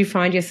holes? Did you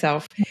find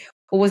yourself,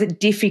 or was it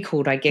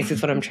difficult, I guess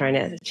is what I'm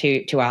trying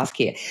to ask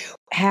here.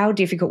 How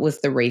difficult was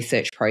the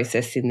research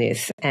process in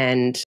this,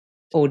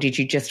 or did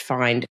you just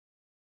find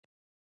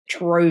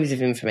troves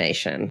of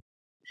information?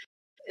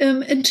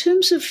 In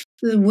terms of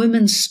the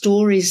women's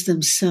stories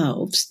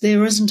themselves,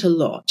 there isn't a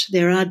lot.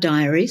 There are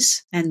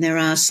diaries and there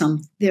are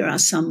some,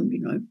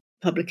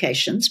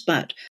 publications,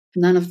 but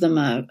none of them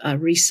are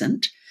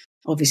recent.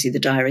 Obviously, the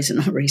diaries are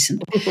not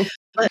recent.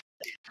 But,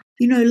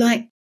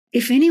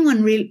 if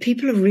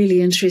people are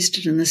really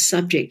interested in this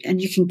subject,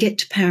 and you can get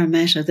to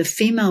Parramatta, the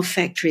female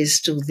factory is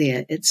still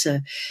there. It's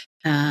a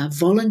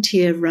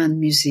volunteer-run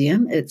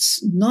museum.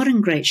 It's not in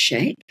great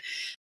shape.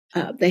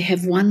 They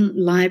have one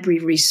library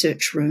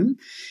research room,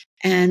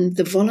 and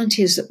the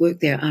volunteers that work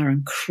there are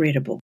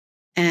incredible.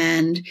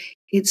 And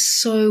it's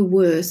so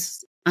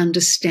worth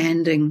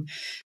understanding,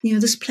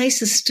 this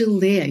place is still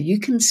there. You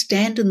can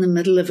stand in the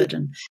middle of it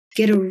and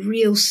get a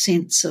real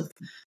sense of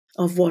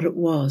what it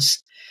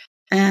was.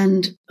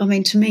 And I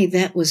mean, to me,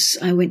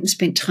 I went and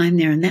spent time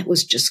there, and that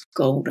was just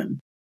golden.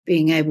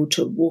 Being able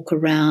to walk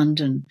around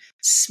and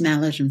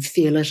smell it and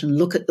feel it and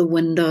look at the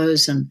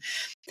windows and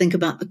think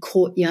about the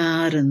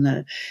courtyard and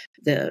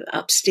the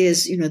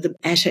upstairs, the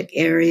attic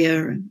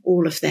area and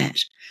all of that.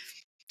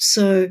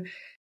 So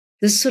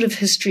this sort of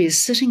history is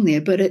sitting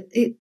there, but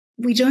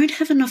we don't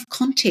have enough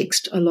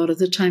context a lot of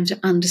the time to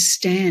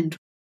understand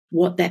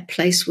what that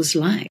place was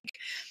like.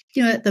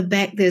 At the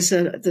back,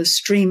 the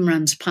stream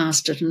runs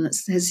past it, and it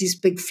has these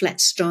big flat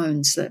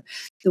stones that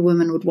the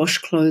women would wash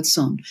clothes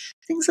on,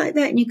 things like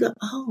that. And you go,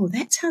 oh,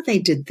 that's how they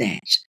did that.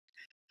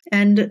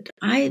 And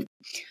I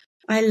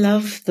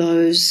love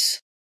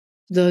those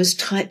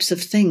types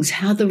of things.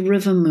 How the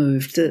river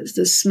moved,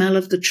 the smell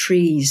of the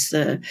trees,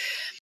 the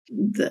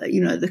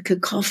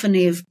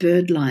cacophony of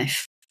bird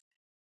life.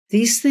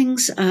 These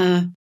things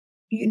are,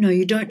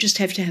 you don't just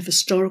have to have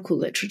historical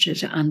literature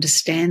to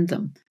understand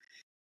them.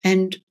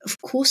 And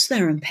of course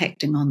they're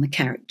impacting on the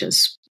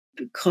characters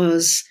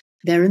because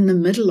they're in the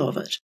middle of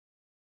it.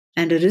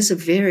 And it is a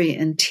very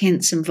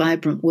intense and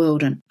vibrant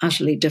world, and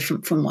utterly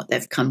different from what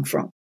they've come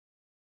from.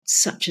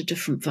 Such a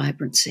different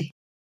vibrancy.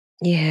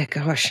 Yeah,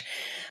 gosh.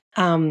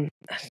 And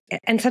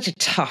such a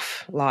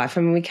tough life.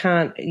 I mean,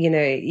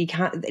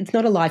 it's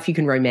not a life you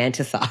can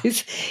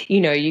romanticize.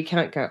 You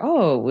can't go,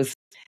 oh, it was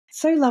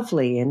so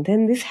lovely, and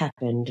then this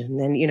happened, and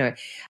then,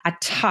 a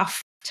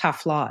tough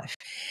life.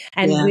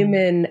 And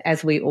women,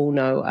 as we all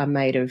know, are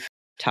made of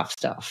tough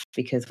stuff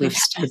because we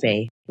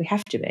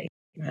have to be,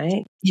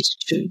 right?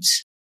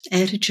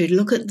 Attitude.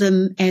 Look at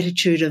the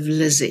attitude of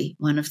Lizzie,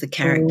 one of the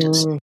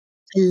characters. I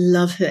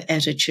love her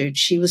attitude.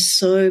 She was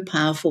so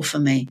powerful for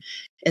me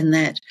in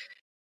that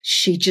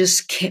she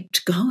just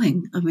kept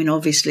going. I mean,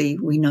 obviously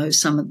we know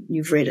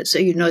you've read it, so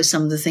you know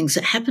some of the things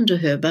that happened to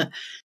her, but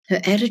her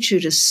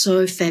attitude is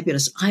so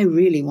fabulous. I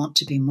really want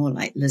to be more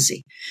like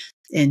Lizzie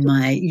in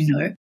my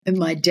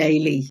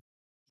daily,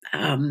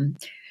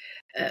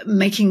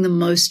 making the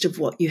most of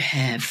what you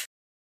have.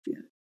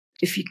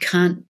 If you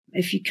can't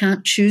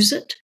choose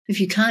it, if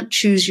you can't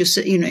choose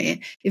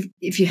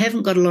if you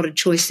haven't got a lot of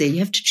choice there, you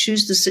have to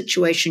choose the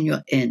situation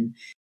you're in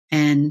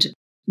and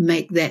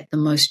make that the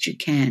most you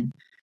can.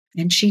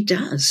 And she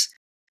does.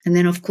 And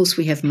then, of course,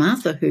 we have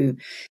Martha, who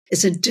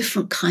is a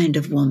different kind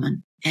of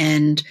woman.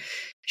 And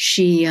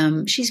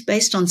she's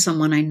based on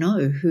someone I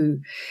know who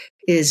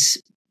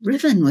is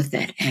riven with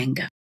that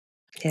anger.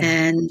 Yeah.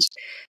 And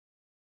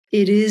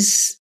it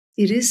is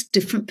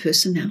different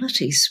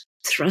personalities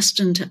thrust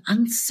into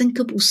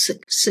unthinkable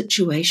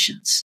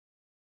situations.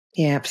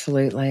 Yeah,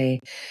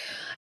 absolutely.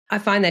 I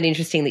find that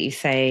interesting that you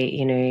say,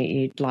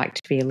 you'd like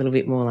to be a little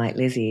bit more like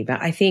Lizzie,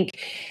 but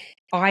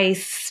I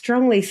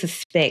strongly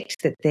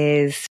suspect that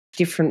there's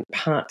different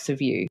parts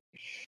of you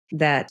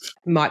that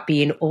might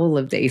be in all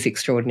of these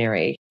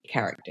extraordinary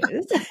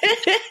characters.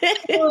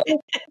 Oh,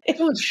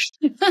 gosh.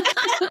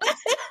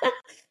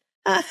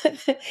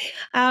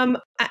 And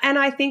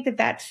I think that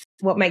that's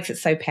what makes it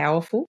so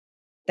powerful.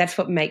 That's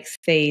what makes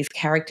these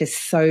characters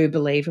so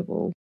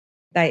believable.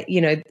 They,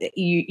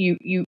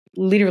 you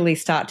literally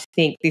start to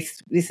think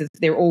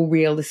they're all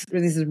real. This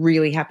is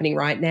really happening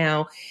right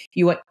now.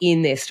 You are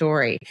in their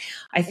story.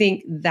 I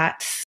think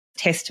that's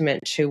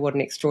testament to what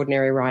an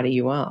extraordinary writer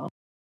you are.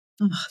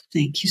 Oh,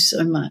 thank you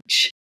so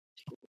much.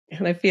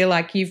 And I feel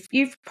like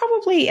you've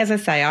probably, as I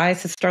say, I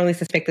strongly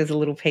suspect there's a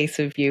little piece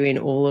of you in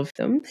all of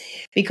them,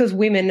 because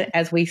women,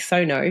 as we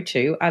so know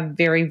too, are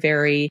very,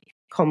 very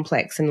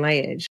complex and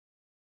layered.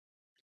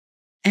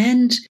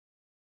 And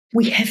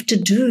we have to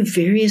do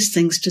various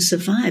things to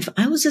survive.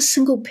 I was a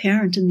single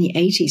parent in the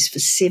 80s for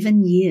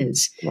 7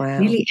 years, wow.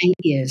 Nearly 8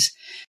 years.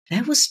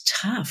 That was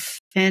tough.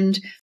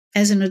 And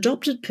as an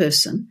adopted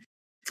person,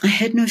 I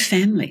had no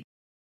family.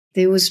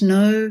 There was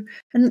no,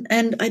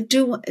 and I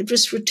do,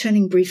 just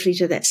returning briefly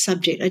to that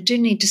subject, I do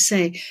need to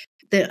say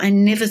that I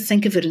never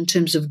think of it in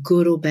terms of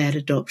good or bad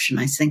adoption.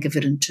 I think of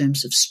it in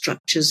terms of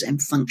structures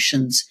and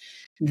functions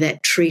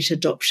that treat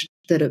adoption,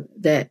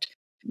 that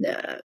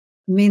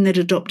mean that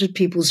adopted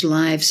people's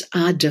lives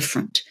are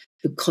different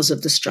because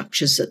of the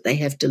structures that they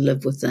have to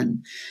live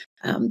within,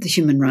 the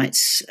human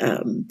rights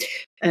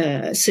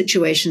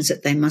situations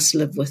that they must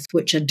live with,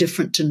 which are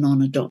different to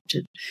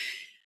non-adopted.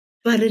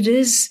 But it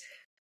is,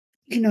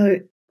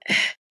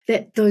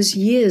 that those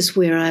years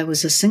where I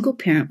was a single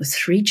parent with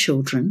 3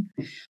 children,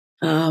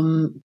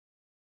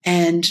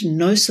 and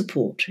no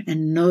support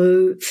and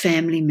no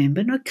family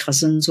member, no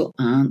cousins or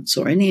aunts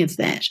or any of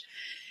that.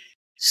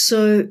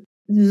 So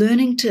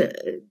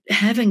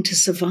having to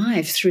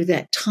survive through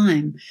that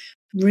time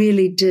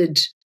really did,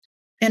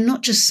 and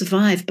not just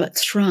survive, but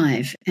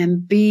thrive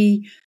and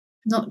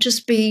not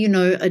just be,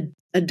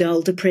 a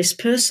dull, depressed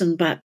person,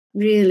 but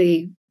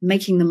really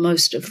making the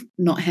most of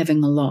not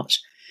having a lot.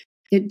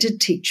 It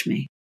did teach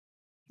me.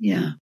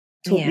 Yeah.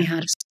 Taught me how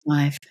to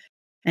survive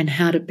and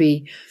how to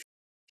be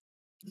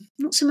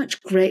not so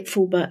much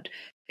grateful, but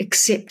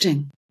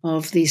accepting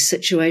of these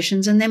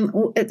situations, and then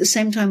at the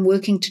same time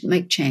working to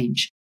make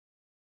change.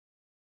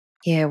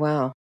 Yeah,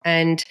 wow.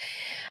 And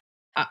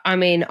I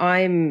mean,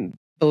 I'm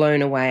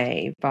blown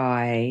away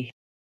by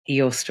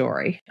your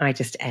story. I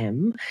just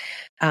am.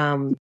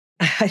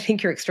 I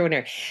think you're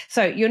extraordinary.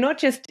 So you're not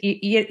just,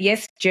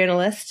 yes,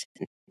 journalist,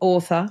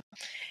 author,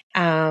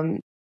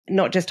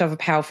 not just of a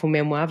powerful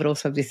memoir, but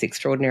also of this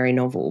extraordinary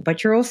novel.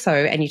 But you're also,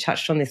 and you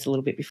touched on this a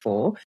little bit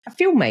before, a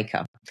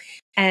filmmaker.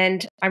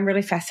 And I'm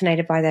really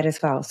fascinated by that as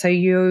well. So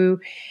you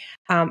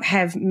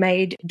have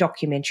made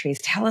documentaries.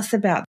 Tell us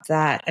about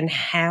that and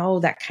how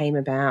that came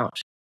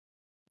about.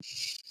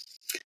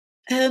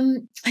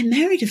 I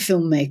married a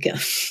filmmaker,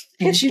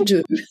 as you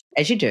do.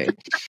 As you do.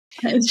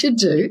 As you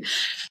do,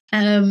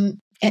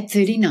 at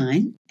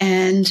 39.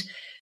 And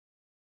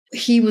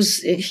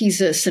he's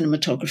a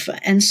cinematographer.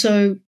 And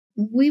so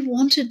we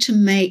wanted to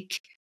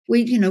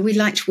we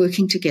liked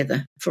working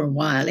together for a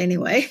while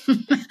anyway.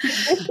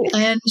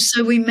 And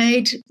so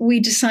we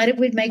decided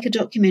we'd make a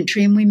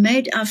documentary, and we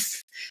made our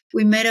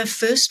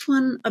first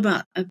one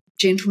about a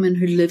gentleman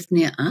who lived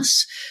near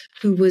us,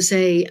 who was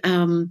was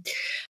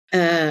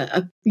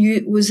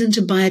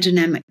into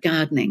biodynamic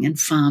gardening and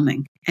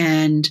farming,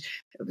 and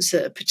it was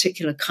a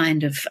particular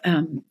kind of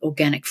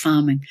organic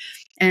farming.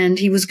 And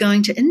he was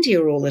going to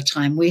India all the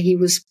time, where he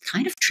was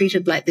kind of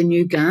treated like the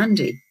new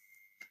Gandhi.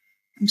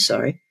 I'm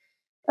sorry.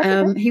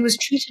 He was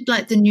treated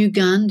like the new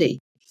Gandhi.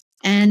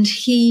 And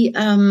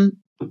so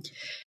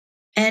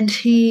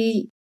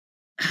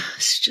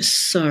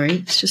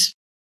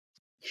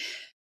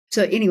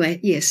anyway,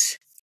 yes.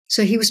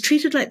 So he was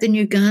treated like the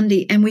new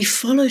Gandhi, and we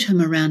followed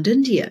him around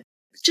India.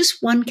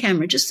 Just one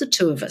camera, just the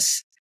 2 of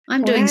us.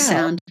 I'm doing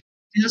sound,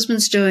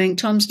 Tom's doing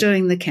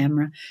the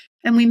camera.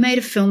 And we made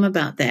a film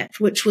about that,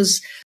 which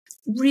was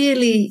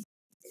really,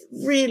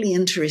 really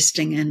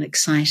interesting and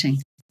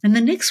exciting. And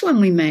the next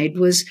one we made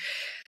was,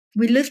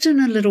 we lived in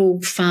a little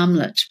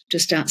farmlet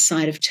just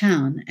outside of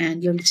town,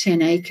 and little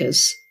 10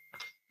 acres.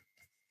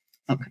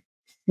 Okay,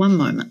 one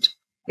moment.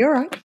 You're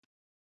right.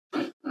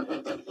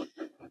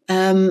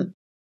 How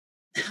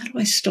do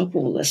I stop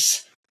all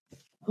this?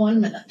 1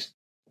 minute.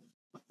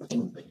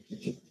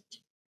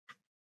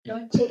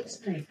 Don't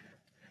text me.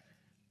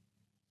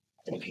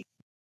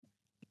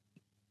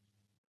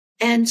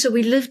 And so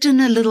we lived in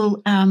a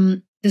little,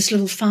 this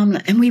little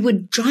farmlet, and we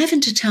would drive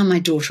into town, my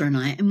daughter and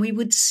I, and we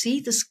would see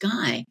this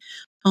guy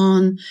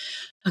on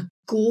a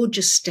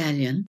gorgeous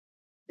stallion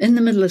in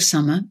the middle of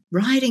summer,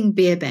 riding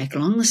bareback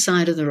along the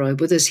side of the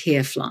road with his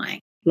hair flying,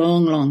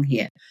 long, long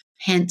hair,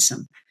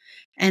 handsome.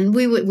 And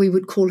we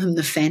would call him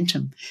the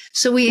Phantom.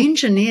 So we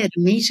engineered a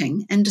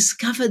meeting and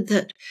discovered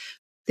that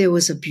there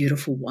was a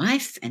beautiful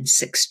wife and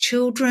 6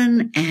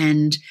 children.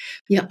 And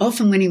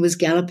often when he was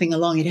galloping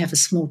along, he'd have a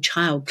small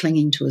child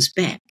clinging to his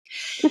back.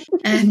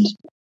 And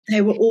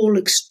they were all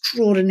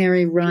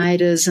extraordinary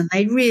riders, and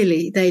they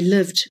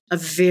lived a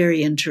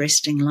very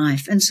interesting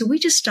life. And so we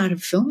just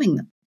started filming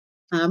them,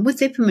 with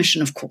their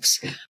permission, of course,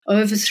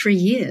 over 3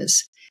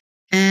 years.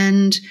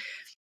 And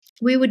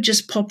we would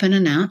just pop in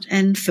and out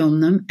and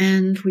film them.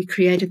 And we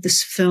created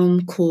this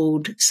film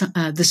called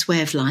This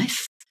Way of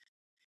Life.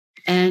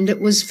 And it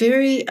was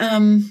very,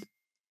 what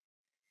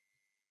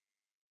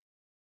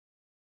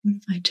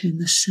if I turn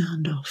the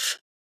sound off?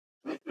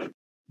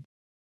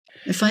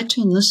 If I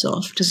turn this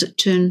off, does it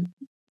turn?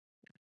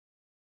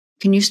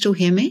 Can you still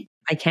hear me?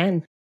 I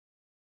can.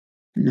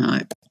 No.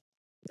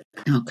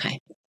 Okay.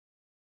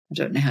 I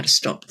don't know how to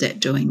stop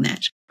doing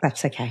that.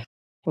 That's okay.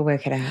 We'll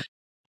work it out.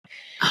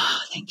 Oh,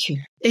 thank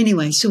you.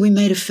 Anyway, so we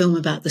made a film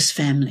about this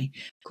family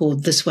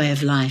called This Way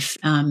of Life,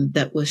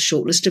 that was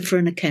shortlisted for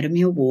an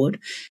Academy Award.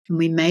 And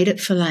we made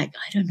it for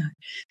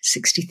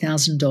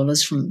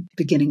 $60,000 from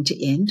beginning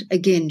to end.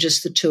 Again,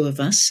 just the 2 of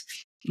us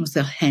with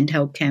a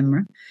handheld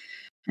camera,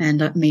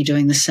 and me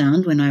doing the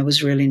sound when I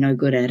was really no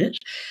good at it.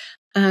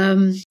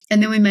 And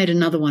then we made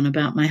another one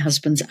about my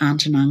husband's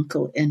aunt and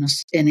uncle in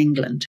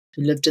England,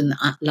 who lived in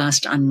the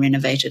last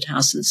unrenovated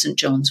house in St.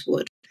 John's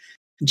Wood.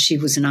 And she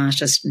was an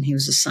artist and he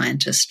was a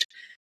scientist,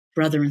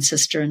 brother and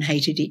sister, and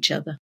hated each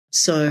other.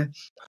 So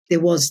there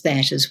was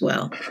that as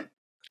well.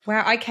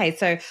 Wow. Okay.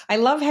 So I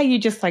love how you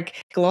just like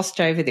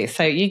glossed over this.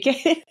 So you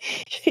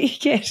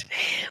get,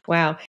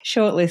 wow,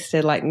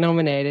 shortlisted, like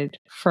nominated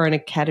for an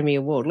Academy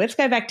Award. Let's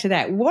go back to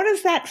that. What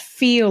does that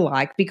feel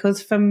like?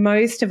 Because for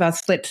most of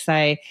us, let's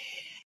say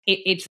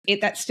it's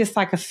that's just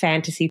like a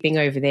fantasy thing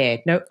over there.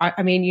 No,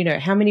 I mean, you know,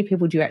 how many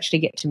people do you actually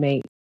get to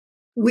meet?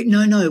 We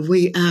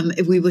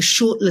were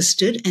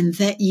shortlisted, and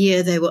that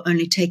year they were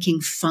only taking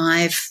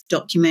 5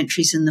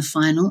 documentaries in the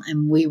final,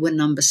 and we were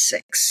number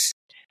 6.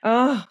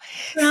 Oh,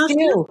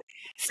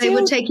 They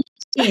were taking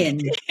 10.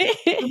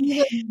 We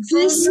were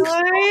this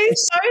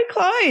close. So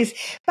close.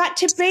 But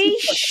to be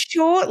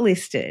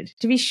shortlisted,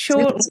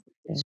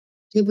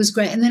 it was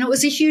great. And then it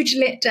was a huge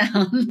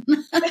letdown.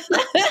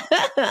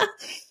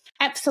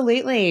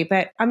 Absolutely.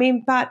 But I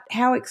mean, but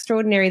how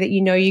extraordinary that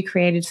you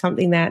created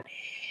something that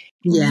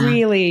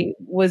really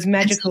was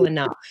magical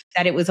enough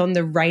that it was on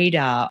the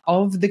radar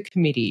of the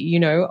committee,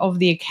 of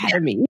the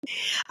Academy,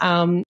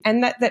 and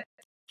that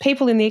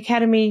people in the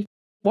Academy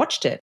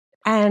watched it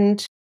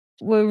and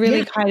were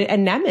really kind of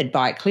enamored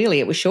by it. Clearly,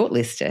 it was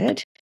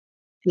shortlisted.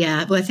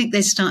 Yeah, well, I think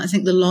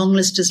the long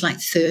list is like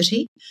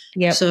 30.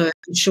 Yeah. So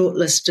short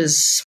list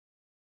is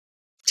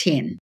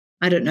 10.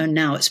 I don't know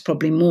now. It's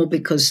probably more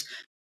because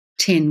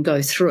 10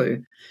 go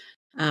through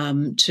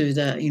to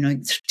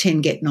the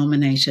 10 get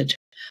nominated.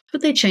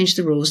 But they changed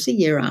the rules the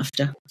year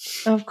after.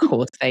 Of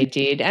course they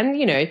did. And,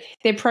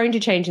 they're prone to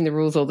changing the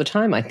rules all the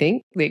time, I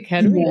think, the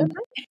Academy.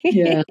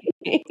 Yeah.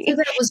 So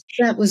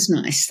that was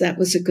nice. That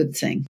was a good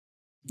thing.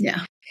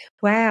 Yeah.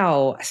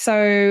 Wow.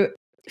 So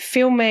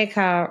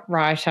filmmaker,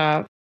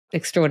 writer,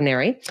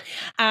 extraordinary.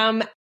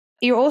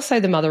 You're also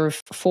the mother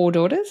of 4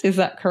 daughters, is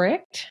that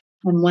correct?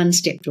 And 1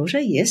 stepdaughter,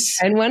 yes.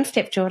 And 1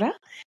 stepdaughter.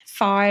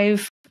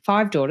 5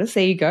 daughters.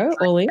 There you go,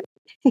 all in.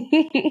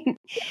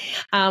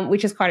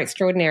 Which is quite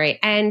extraordinary.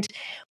 And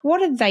what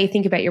did they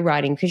think about your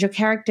writing? Because your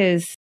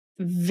characters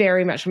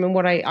very much,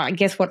 what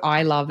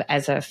I love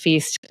as a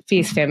fierce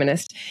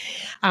feminist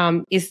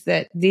is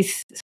that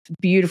this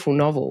beautiful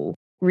novel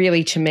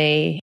really, to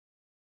me,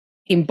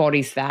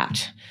 embodies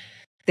that.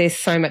 There's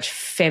so much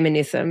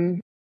feminism,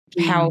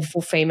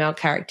 powerful female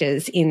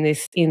characters in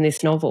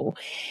this novel.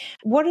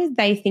 What did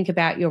they think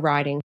about your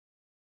writing?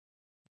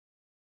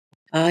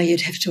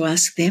 You'd have to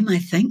ask them, I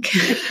think.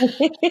 I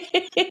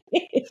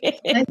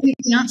think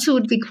the answer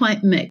would be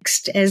quite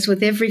mixed, as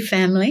with every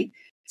family.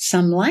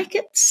 Some like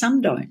it, some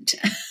don't.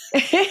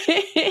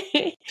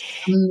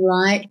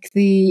 Like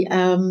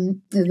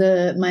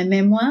my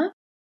memoir,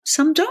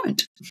 some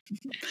don't.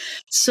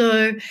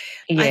 So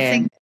I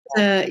think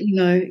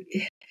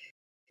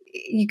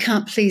you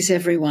can't please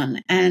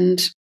everyone,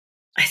 and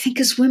I think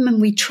as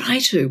women we try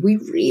to. We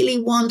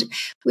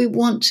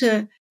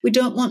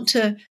don't want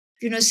to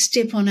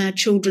step on our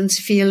children's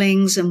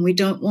feelings, and we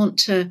don't want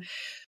to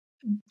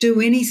do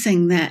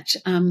anything that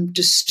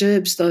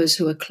disturbs those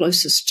who are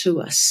closest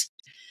to us.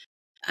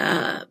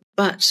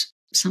 But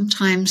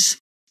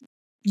sometimes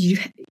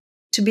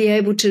to be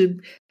able to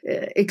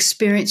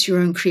experience your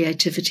own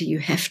creativity, you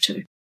have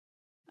to.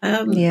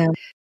 The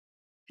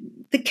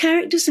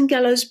characters in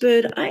Gallow's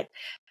Bird,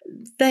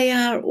 they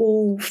are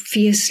all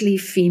fiercely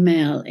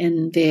female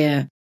in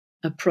their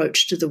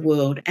approach to the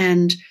world,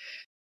 and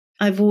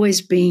I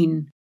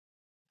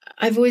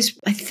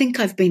think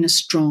I've been a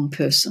strong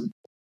person.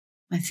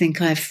 I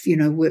think I've,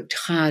 worked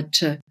hard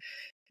to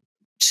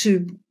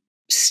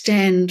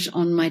stand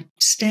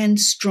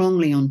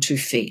strongly on 2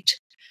 feet.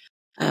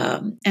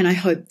 And I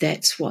hope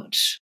that's what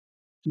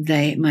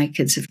my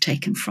kids have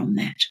taken from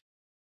that.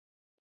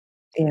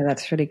 Yeah,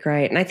 that's really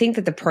great. And I think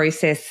that the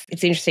process,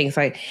 it's interesting.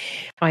 So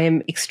I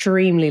am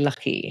extremely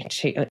lucky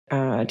to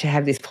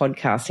have this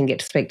podcast and get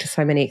to speak to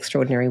so many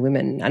extraordinary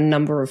women, a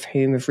number of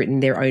whom have written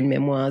their own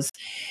memoirs.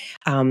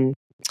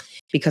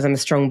 Because I'm a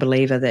strong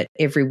believer that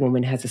every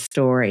woman has a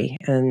story,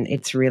 and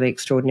it's really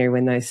extraordinary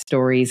when those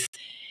stories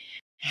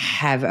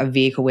have a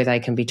vehicle where they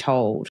can be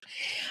told.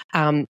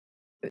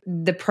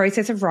 The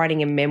process of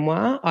writing a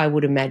memoir, I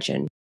would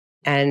imagine,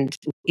 and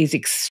is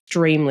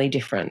extremely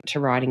different to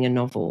writing a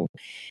novel.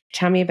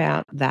 Tell me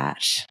about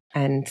that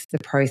and the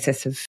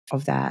process of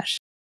that.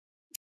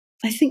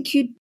 I think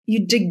you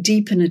dig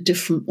deep in a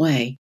different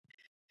way.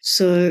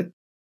 So,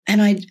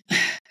 and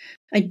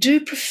I do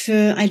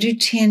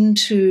tend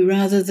to,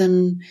 rather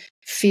than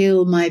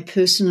feel my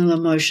personal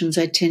emotions,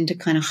 I tend to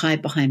kind of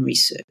hide behind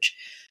research.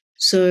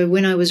 So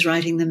when I was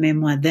writing the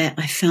memoir,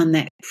 I found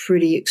that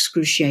pretty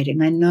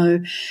excruciating. I know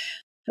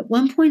at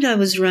one point I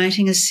was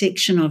writing a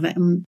section of it,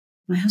 and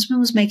my husband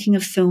was making a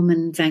film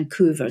in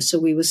Vancouver, so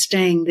we were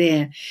staying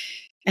there,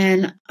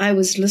 and I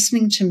was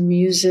listening to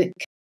music.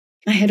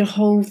 I had a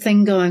whole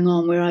thing going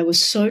on where I was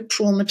so not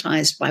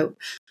traumatized,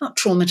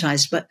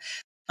 but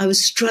I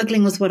was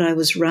struggling with what I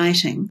was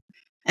writing,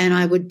 and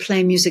I would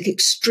play music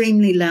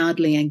extremely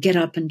loudly and get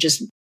up and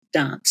just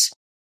dance,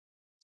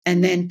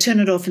 and then turn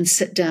it off and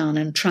sit down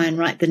and try and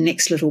write the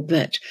next little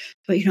bit.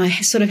 But, I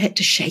sort of had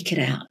to shake it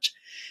out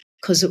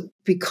because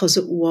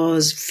it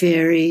was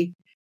very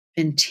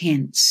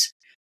intense.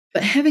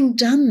 But having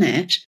done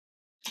that,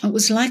 it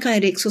was like I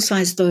had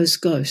exorcised those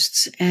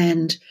ghosts,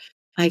 and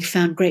I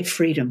found great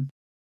freedom,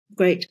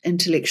 great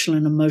intellectual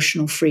and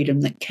emotional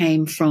freedom that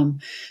came from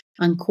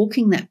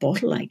uncorking that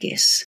bottle, I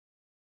guess.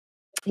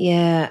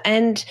 Yeah.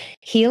 And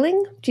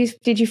healing?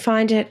 Did you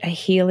find it a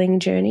healing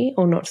journey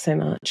or not so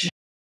much?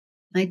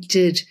 I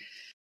did.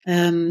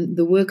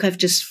 The work I've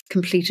just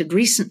completed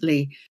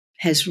recently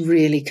has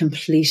really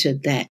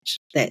completed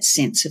that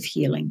sense of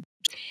healing.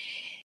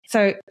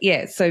 So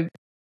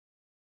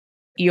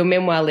your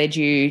memoir led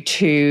you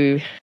to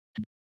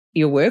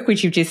your work,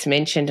 which you've just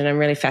mentioned, and I'm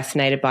really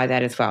fascinated by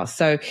that as well.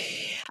 So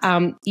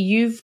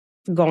you've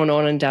gone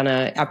on and done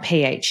a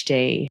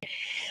PhD.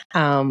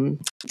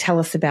 Tell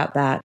us about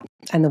that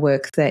and the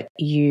work that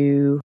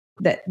you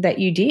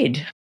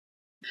did.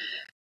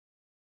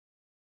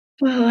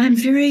 Well, I'm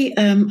very,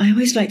 I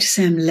always like to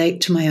say I'm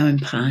late to my own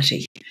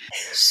party.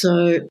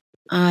 So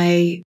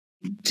I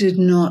did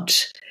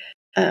not,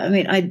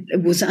 I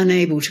was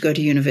unable to go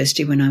to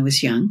university when I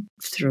was young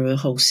through a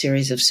whole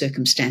series of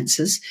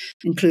circumstances,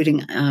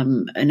 including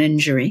an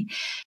injury.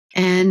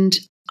 And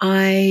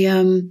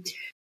I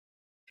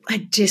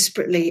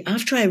desperately,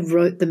 after I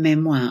wrote the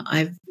memoir,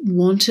 I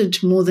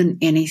wanted more than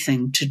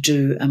anything to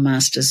do a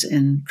master's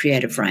in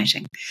creative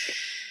writing.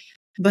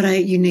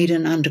 But you need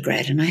an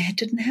undergrad, and I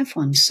didn't have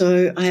one.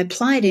 So I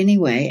applied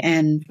anyway,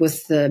 and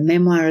with the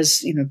memoir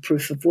as,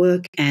 proof of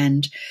work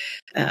and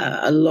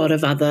a lot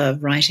of other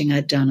writing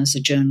I'd done as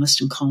a journalist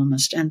and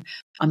columnist. And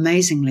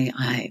amazingly,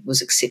 I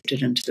was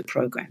accepted into the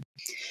program.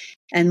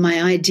 And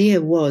my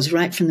idea was,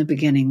 right from the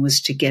beginning,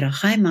 was to get a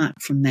high mark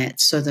from that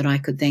so that I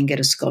could then get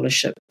a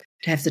scholarship,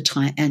 to have the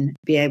time and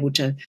be able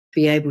to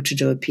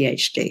do a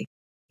PhD.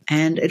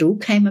 And it all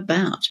came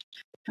about.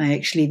 I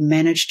actually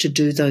managed to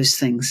do those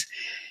things.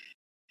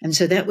 And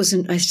so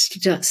I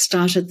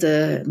started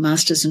the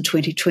master's in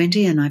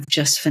 2020, and I've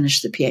just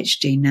finished the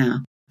PhD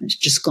now. It's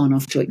just gone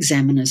off to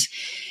examiners.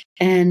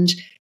 And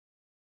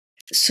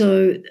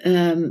so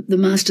the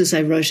master's,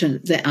 I wrote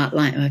the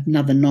outline of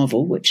another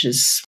novel, which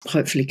is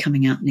hopefully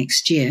coming out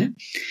next year.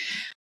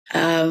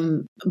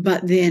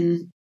 But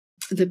then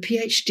the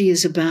PhD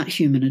is about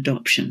human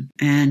adoption,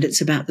 and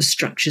it's about the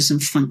structures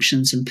and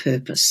functions and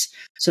purpose.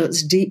 So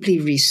it's deeply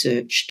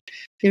researched.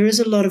 There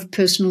is a lot of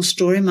personal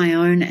story, my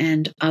own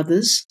and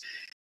others,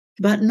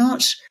 but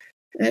not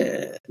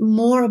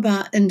more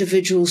about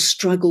individual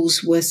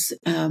struggles with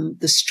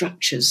the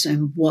structures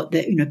and what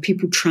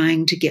people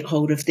trying to get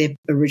hold of their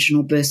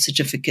original birth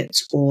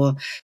certificates, or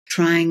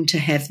trying to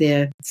have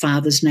their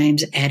father's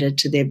names added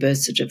to their birth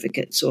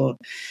certificates, or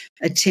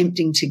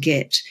attempting to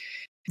get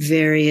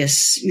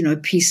various,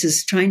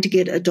 pieces, trying to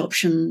get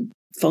adoption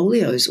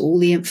folios, all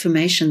the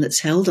information that's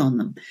held on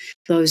them,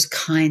 those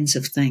kinds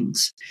of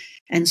things.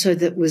 And so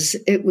it was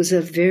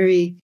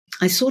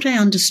I thought I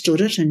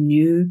understood it and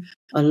knew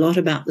a lot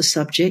about the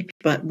subject,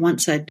 but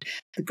the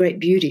great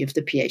beauty of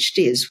the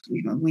PhD is,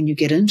 when you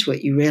get into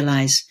it, you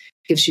realize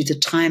it gives you the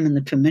time and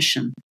the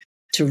permission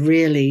to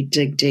really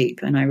dig deep.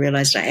 And I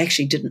realized I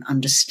actually didn't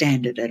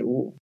understand it at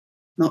all,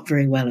 not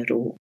very well at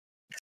all.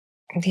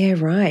 Yeah,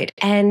 right.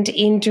 And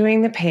in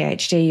doing the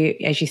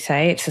PhD, as you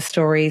say, it's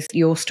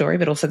your story,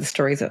 but also the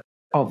stories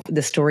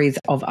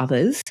of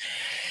others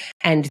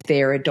and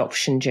their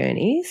adoption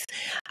journeys.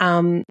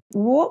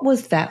 What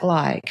was that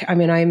like? I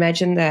mean, I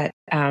imagine that,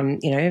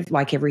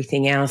 like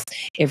everything else,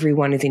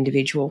 everyone is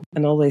individual,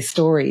 and all these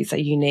stories are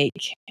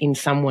unique in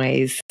some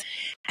ways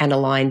and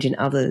aligned in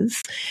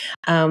others.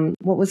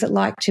 What was it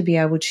like to be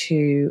able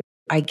to,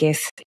 I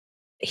guess,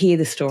 hear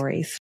the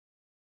stories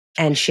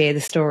and share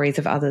the stories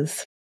of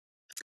others?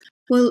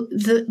 Well,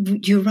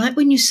 you're right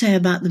when you say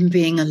about them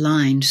being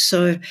aligned.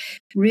 So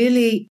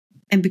really,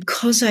 and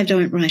because I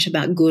don't write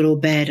about good or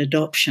bad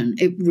adoption,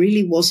 it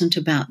really wasn't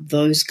about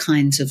those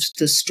kinds of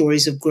the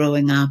stories of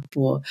growing up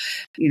or,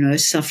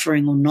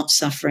 suffering or not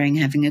suffering,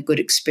 having a good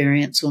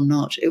experience or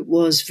not. It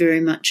was very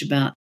much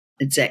about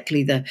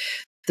exactly the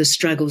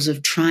struggles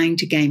of trying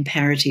to gain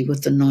parity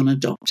with the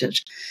non-adopted.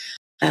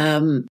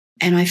 And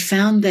I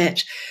found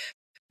that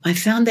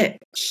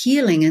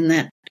healing in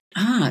that,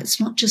 it's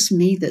not just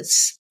me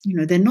that's,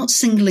 they're not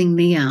singling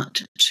me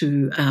out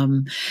to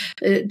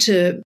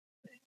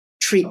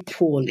treat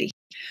poorly.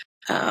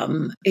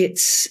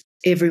 It's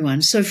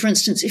everyone. So, for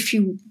instance, if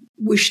you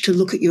wish to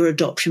look at your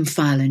adoption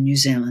file in New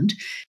Zealand,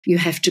 you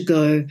have to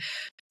go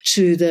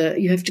to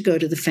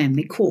the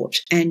family court,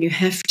 and you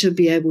have to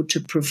be able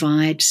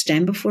to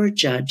stand before a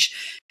judge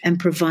and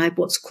provide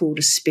what's called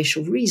a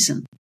special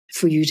reason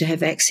for you to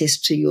have access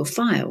to your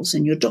files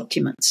and your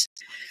documents.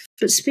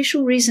 But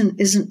special reason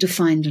isn't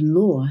defined in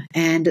law,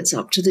 and it's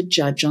up to the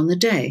judge on the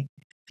day.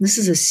 This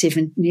is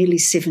a nearly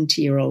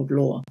 70-year-old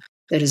law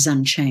that is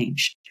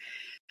unchanged.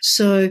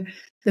 So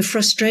the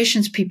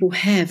frustrations people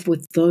have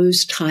with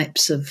those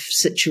types of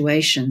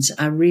situations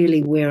are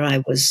really where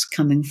I was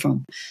coming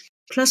from,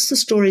 plus the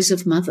stories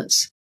of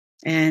mothers.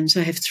 And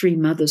so I have 3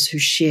 mothers who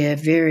share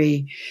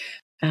very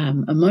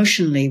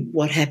emotionally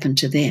what happened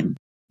to them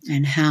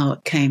and how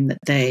it came that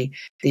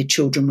their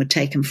children were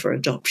taken for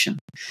adoption.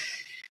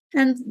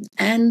 And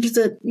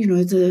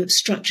the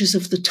structures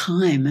of the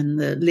time and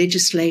the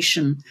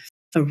legislation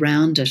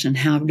around it, and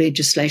how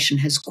legislation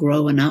has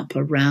grown up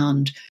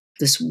around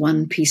this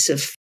one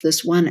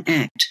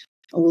act.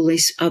 All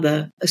these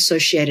other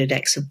associated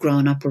acts have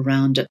grown up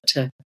around it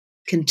to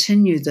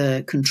continue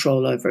the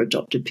control over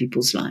adopted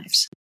people's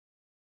lives.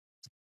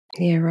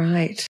 Yeah,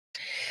 right.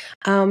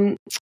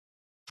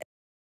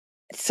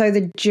 So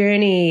the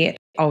journey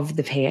of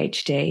the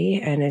PhD,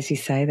 and as you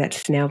say,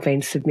 that's now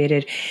been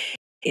submitted,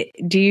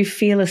 do you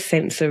feel a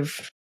sense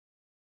of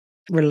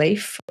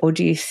relief, or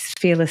do you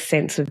feel a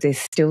sense of there's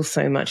still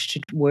so much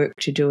work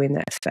to do in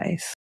that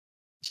space?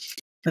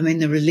 I mean,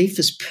 the relief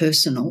is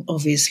personal,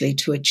 obviously,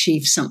 to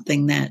achieve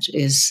something that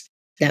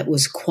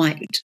was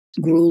quite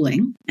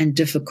grueling and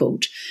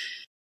difficult.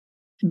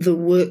 The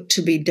work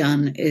to be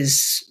done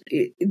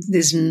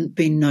there's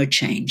been no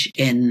change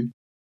in,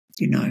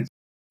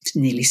 it's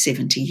nearly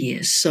 70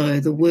 years. So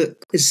the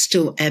work is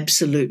still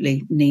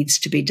absolutely needs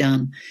to be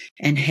done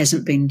and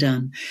hasn't been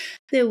done.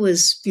 There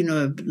was,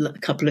 a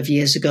couple of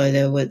years ago,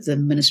 the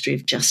Ministry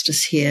of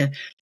Justice here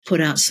put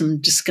out some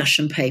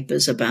discussion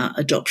papers about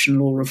adoption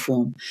law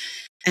reform.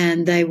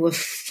 And they were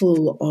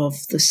full of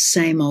the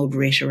same old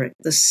rhetoric,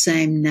 the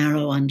same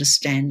narrow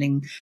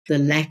understanding, the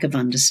lack of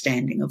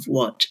understanding of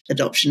what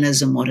adoption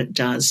is and what it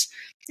does.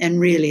 And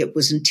really it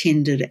was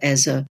intended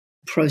as a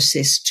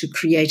process to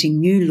creating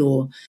new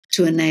law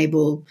to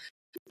enable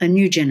a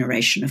new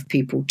generation of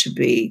people to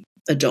be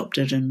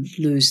adopted and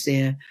lose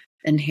their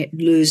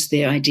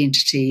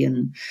identity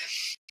and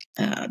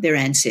their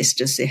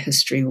ancestors, their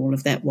history, all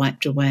of that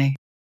wiped away.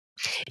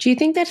 Do you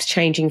think that's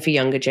changing for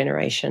younger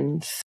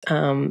generations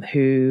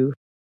who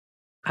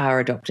are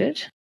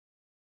adopted?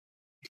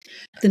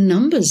 The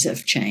numbers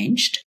have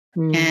changed.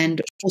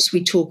 And of course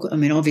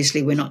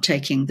obviously we're not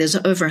there's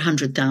over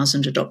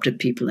 100,000 adopted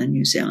people in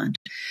New Zealand.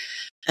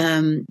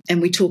 And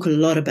we talk a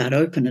lot about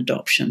open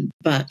adoption,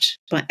 but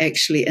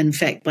in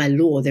fact, by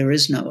law, there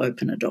is no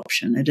open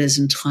adoption. It is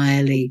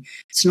entirely,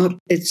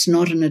 it's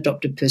not an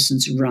adopted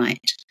person's right.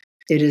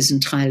 It is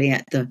entirely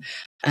at the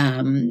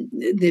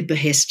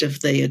behest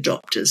of the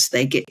adopters.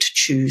 They get to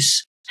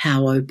choose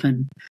how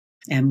open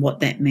and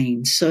what that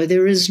means. So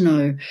there is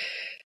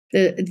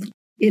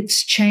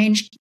it's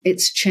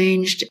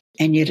changed,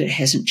 and yet it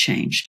hasn't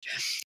changed.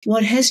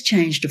 What has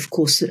changed, of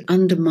course, that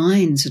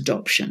undermines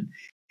adoption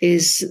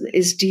is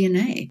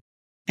DNA.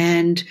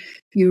 And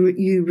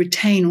you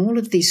retain all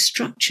of these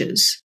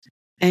structures,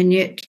 and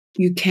yet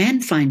you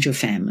can find your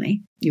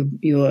family,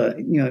 your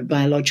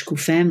biological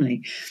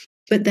family.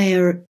 But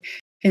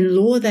in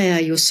law, they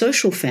are your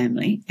social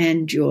family,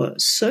 and your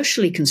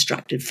socially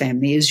constructed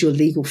family is your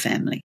legal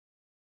family,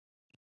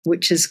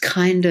 which is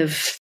kind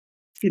of,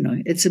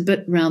 it's a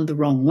bit round the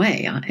wrong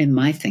way in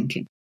my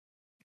thinking.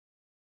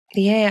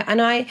 Yeah,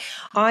 and I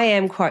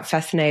am quite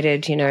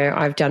fascinated.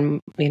 I've done,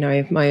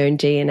 my own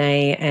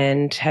DNA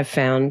and have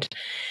found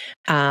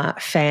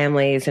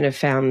families and have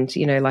found,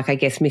 I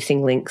guess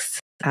missing links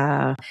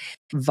via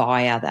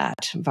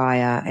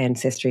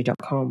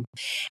ancestry.com.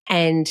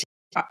 And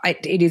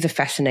it is a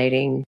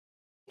fascinating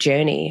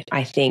journey,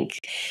 I think,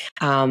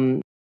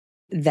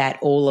 that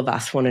all of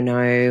us want to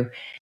know.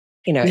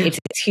 It's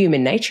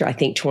human nature, I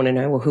think, to want to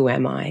know, well, who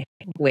am I?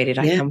 Where did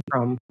I come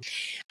from?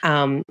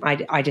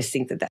 I just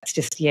think that's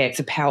just, it's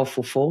a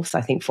powerful force,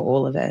 I think, for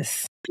all of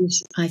us.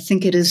 I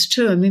think it is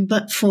too. I mean,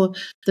 but for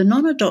the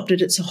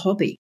non-adopted, it's a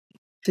hobby.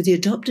 For the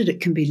adopted,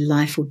 it can be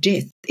life or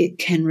death. It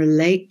can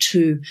relate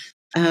to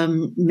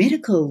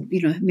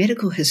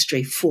medical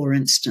history, for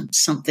instance,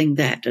 something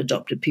that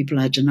adopted people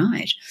are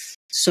denied.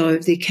 So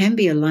there can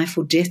be a life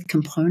or death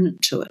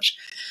component to it.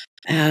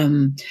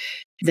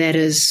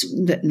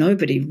 That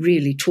nobody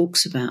really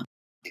talks about.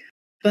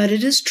 But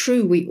it is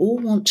true, we all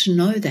want to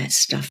know that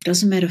stuff.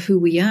 Doesn't matter who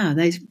we are.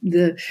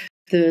 The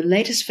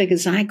latest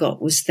figures I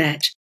got was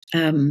that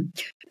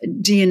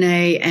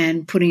DNA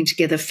and putting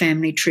together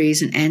family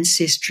trees and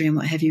ancestry and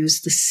what have you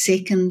is the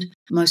second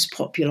most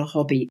popular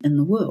hobby in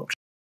the world.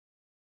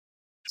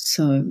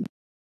 So...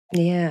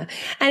 Yeah.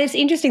 And it's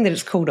interesting that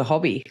it's called a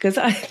hobby, because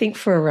I think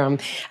for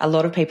a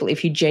lot of people,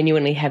 if you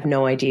genuinely have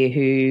no idea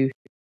who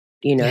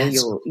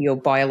your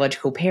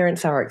biological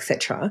parents are,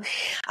 etc.,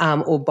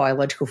 or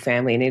biological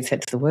family, in any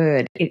sense of the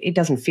word, it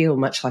doesn't feel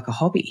much like a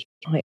hobby.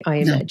 I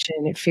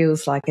imagine it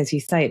feels like, as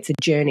you say, it's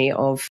a journey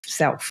of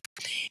self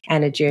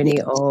and a journey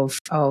of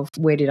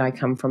where did I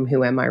come from?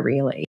 Who am I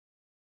really?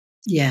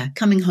 Yeah,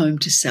 coming home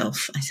to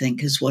self, I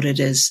think, is what it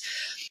is,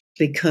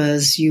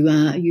 because you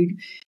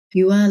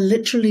are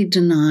literally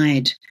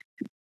denied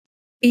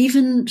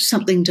even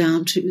something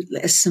down to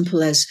as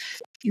simple as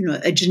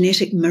a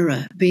genetic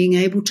mirror, being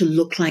able to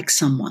look like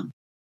someone,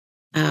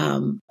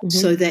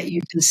 so that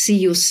you can see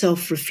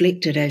yourself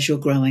reflected as you're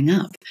growing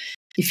up.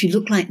 If you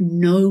look like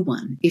no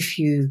one, if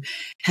you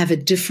have a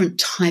different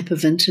type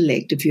of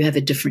intellect, if you have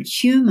a different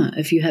humor,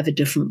 if you have a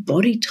different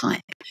body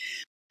type,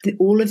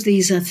 all of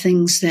these are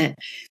things that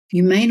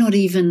you may not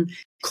even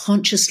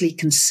consciously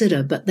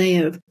consider, but they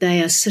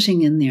are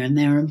sitting in there and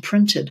they are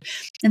imprinted.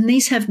 And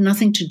these have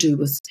nothing to do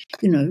with,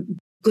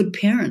 good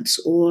parents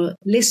or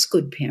less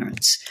good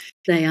parents.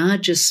 They are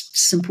just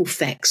simple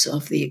facts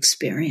of the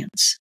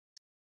experience.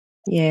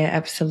 Yeah,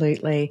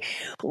 absolutely.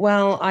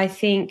 Well, I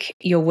think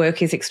your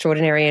work is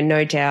extraordinary, and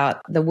no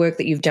doubt the work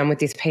that you've done with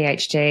this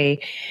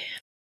PhD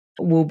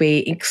will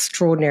be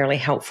extraordinarily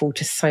helpful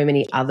to so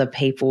many other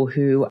people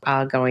who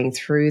are going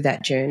through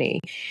that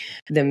journey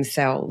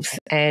themselves.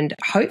 And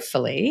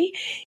hopefully,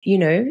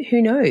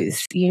 who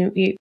knows,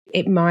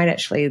 it might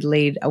actually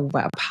lead a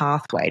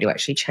pathway to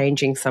actually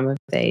changing some of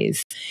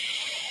these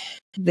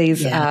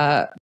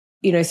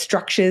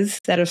structures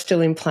that are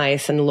still in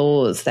place and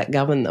laws that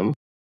govern them.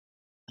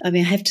 I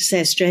mean, I have to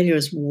say Australia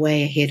is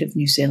way ahead of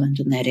New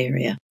Zealand in that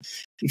area.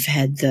 We've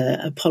had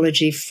the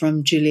apology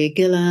from Julia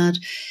Gillard.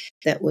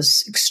 That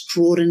was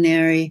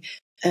extraordinary.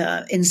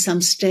 In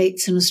some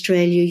states in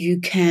Australia, you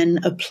can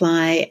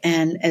apply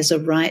and as a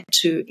right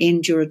to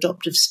end your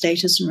adoptive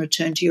status and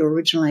return to your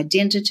original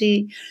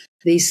identity.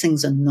 These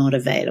things are not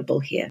available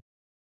here.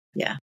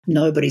 Yeah,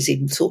 nobody's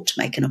even thought to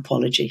make an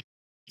apology.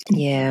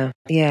 Yeah.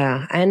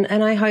 And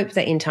I hope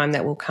that in time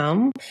that will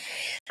come.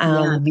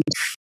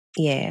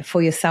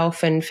 For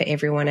yourself and for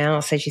everyone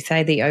else, as you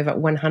say, the over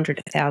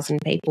 100,000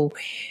 people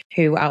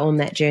who are on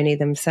that journey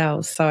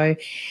themselves. So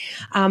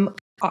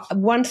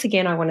once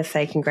again, I want to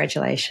say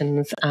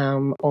congratulations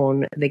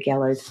on The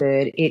Gallows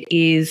Bird. It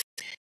is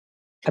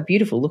a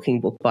beautiful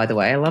looking book, by the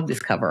way. I love this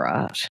cover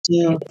art.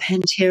 Yeah,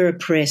 Pantera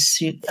Press,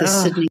 the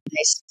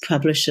Sydney-based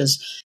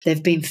publishers,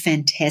 they've been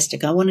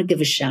fantastic. I want to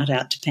give a shout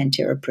out to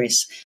Pantera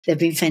Press. They've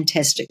been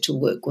fantastic to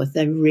work with.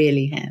 They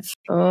really have.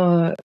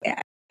 Oh,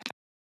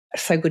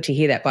 so good to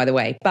hear that, by the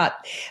way. But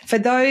for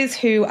those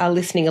who are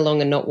listening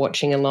along and not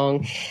watching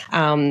along,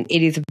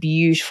 it is a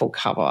beautiful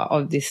cover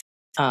of this.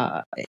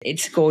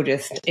 It's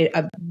gorgeous.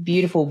 A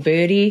beautiful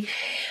birdie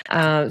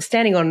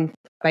standing on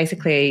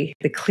basically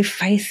the cliff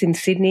face in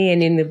Sydney,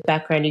 and in the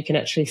background you can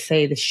actually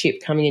see the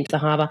ship coming into the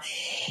harbour.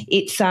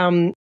 It's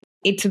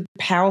a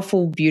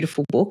powerful,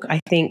 beautiful book. I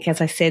think, as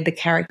I said, the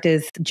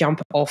characters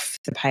jump off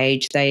the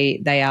page.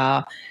 They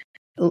are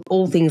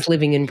all things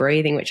living and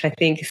breathing, which I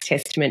think is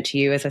testament to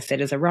you, as I said,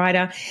 as a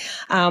writer.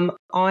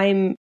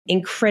 I'm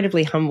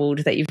incredibly humbled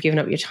that you've given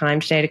up your time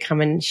today to come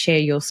and share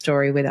your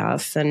story with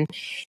us, and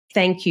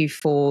thank you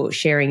for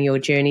sharing your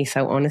journey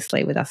so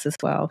honestly with us as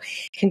well.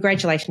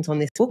 Congratulations on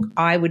this book.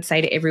 I would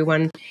say to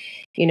everyone,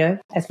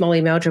 as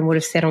Molly Meldrum would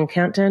have said on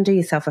Countdown, do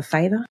yourself a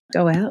favour,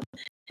 go out,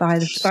 buy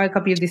a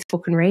copy of this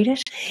book and read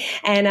it.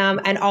 And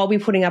I'll be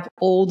putting up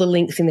all the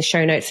links in the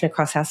show notes and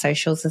across our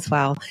socials as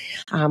well,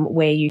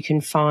 where you can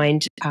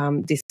find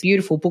this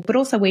beautiful book, but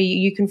also where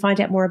you can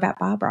find out more about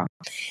Barbara.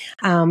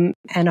 And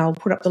I'll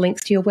put up the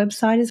links to your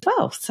website as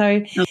well.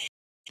 So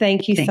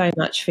thank you so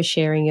much for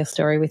sharing your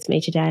story with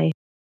me today.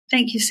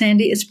 Thank you,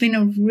 Sandy. It's been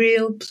a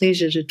real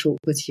pleasure to talk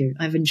with you.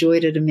 I've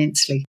enjoyed it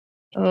immensely.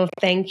 Oh,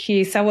 thank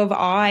you. So have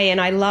I. And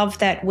I love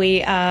that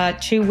we are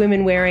two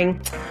women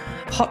wearing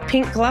hot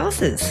pink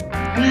glasses.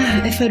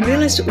 Yeah, if I'd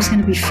realised it was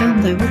going to be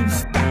filmed, I would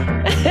have.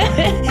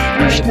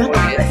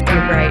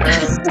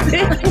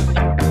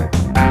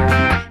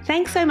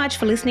 Thanks so much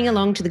for listening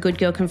along to the Good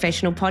Girl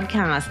Confessional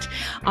podcast.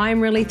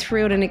 I'm really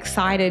thrilled and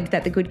excited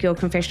that the Good Girl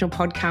Confessional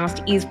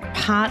podcast is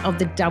part of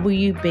the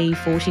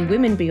WB40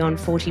 Women Beyond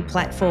 40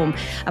 platform,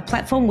 a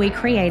platform we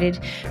created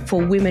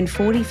for women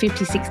 40,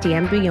 50, 60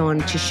 and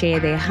beyond to share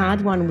their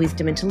hard-won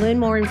wisdom and to learn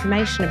more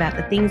information about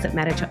the things that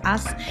matter to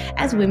us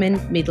as women,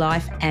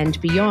 midlife and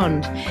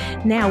beyond.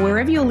 Now,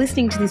 wherever you're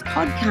listening to this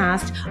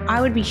podcast, I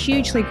would be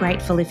hugely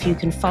grateful if you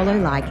can follow,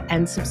 like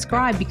and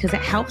subscribe, because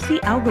it helps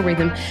the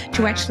algorithm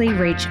to actually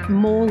reach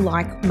more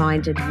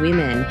like-minded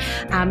women,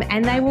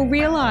 and they will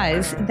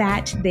realise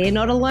that they're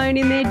not alone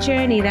in their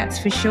journey, that's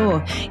for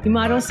sure. You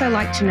might also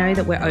like to know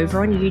that we're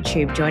over on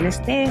YouTube. Join us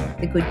there,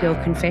 The Good Girl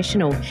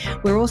Confessional.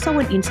 We're also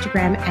on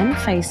Instagram and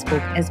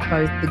Facebook as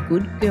both The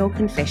Good Girl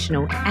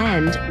Confessional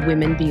and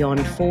Women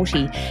Beyond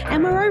 40,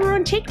 and we're over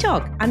on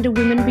TikTok under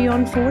Women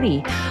Beyond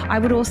 40. I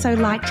would also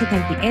like to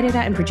thank the editor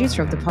and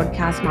producer of the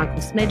podcast, Michael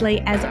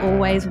Smedley. As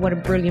always, what a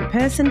brilliant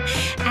person,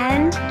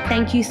 and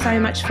thank you so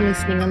much for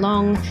listening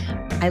along.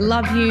 I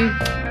love you.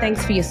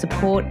 Thanks for your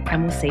support,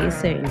 and we'll see you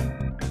soon.